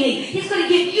after meeting. He's going to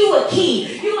give you a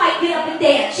key. You might get up and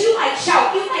dance. You might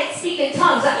shout. You might speak in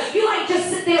tongues. You might just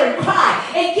sit there and cry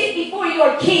and get before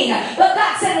your King. But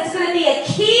God said it's going to be a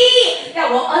key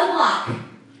that will unlock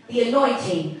the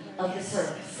anointing of the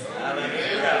service.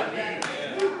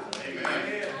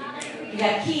 You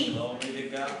got a key.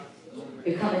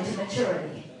 You're coming to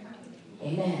maturity.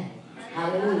 Amen.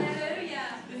 Hallelujah.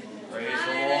 Praise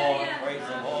the Lord. Praise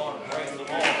the Lord. Praise the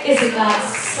Lord. Isn't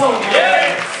God so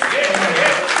good?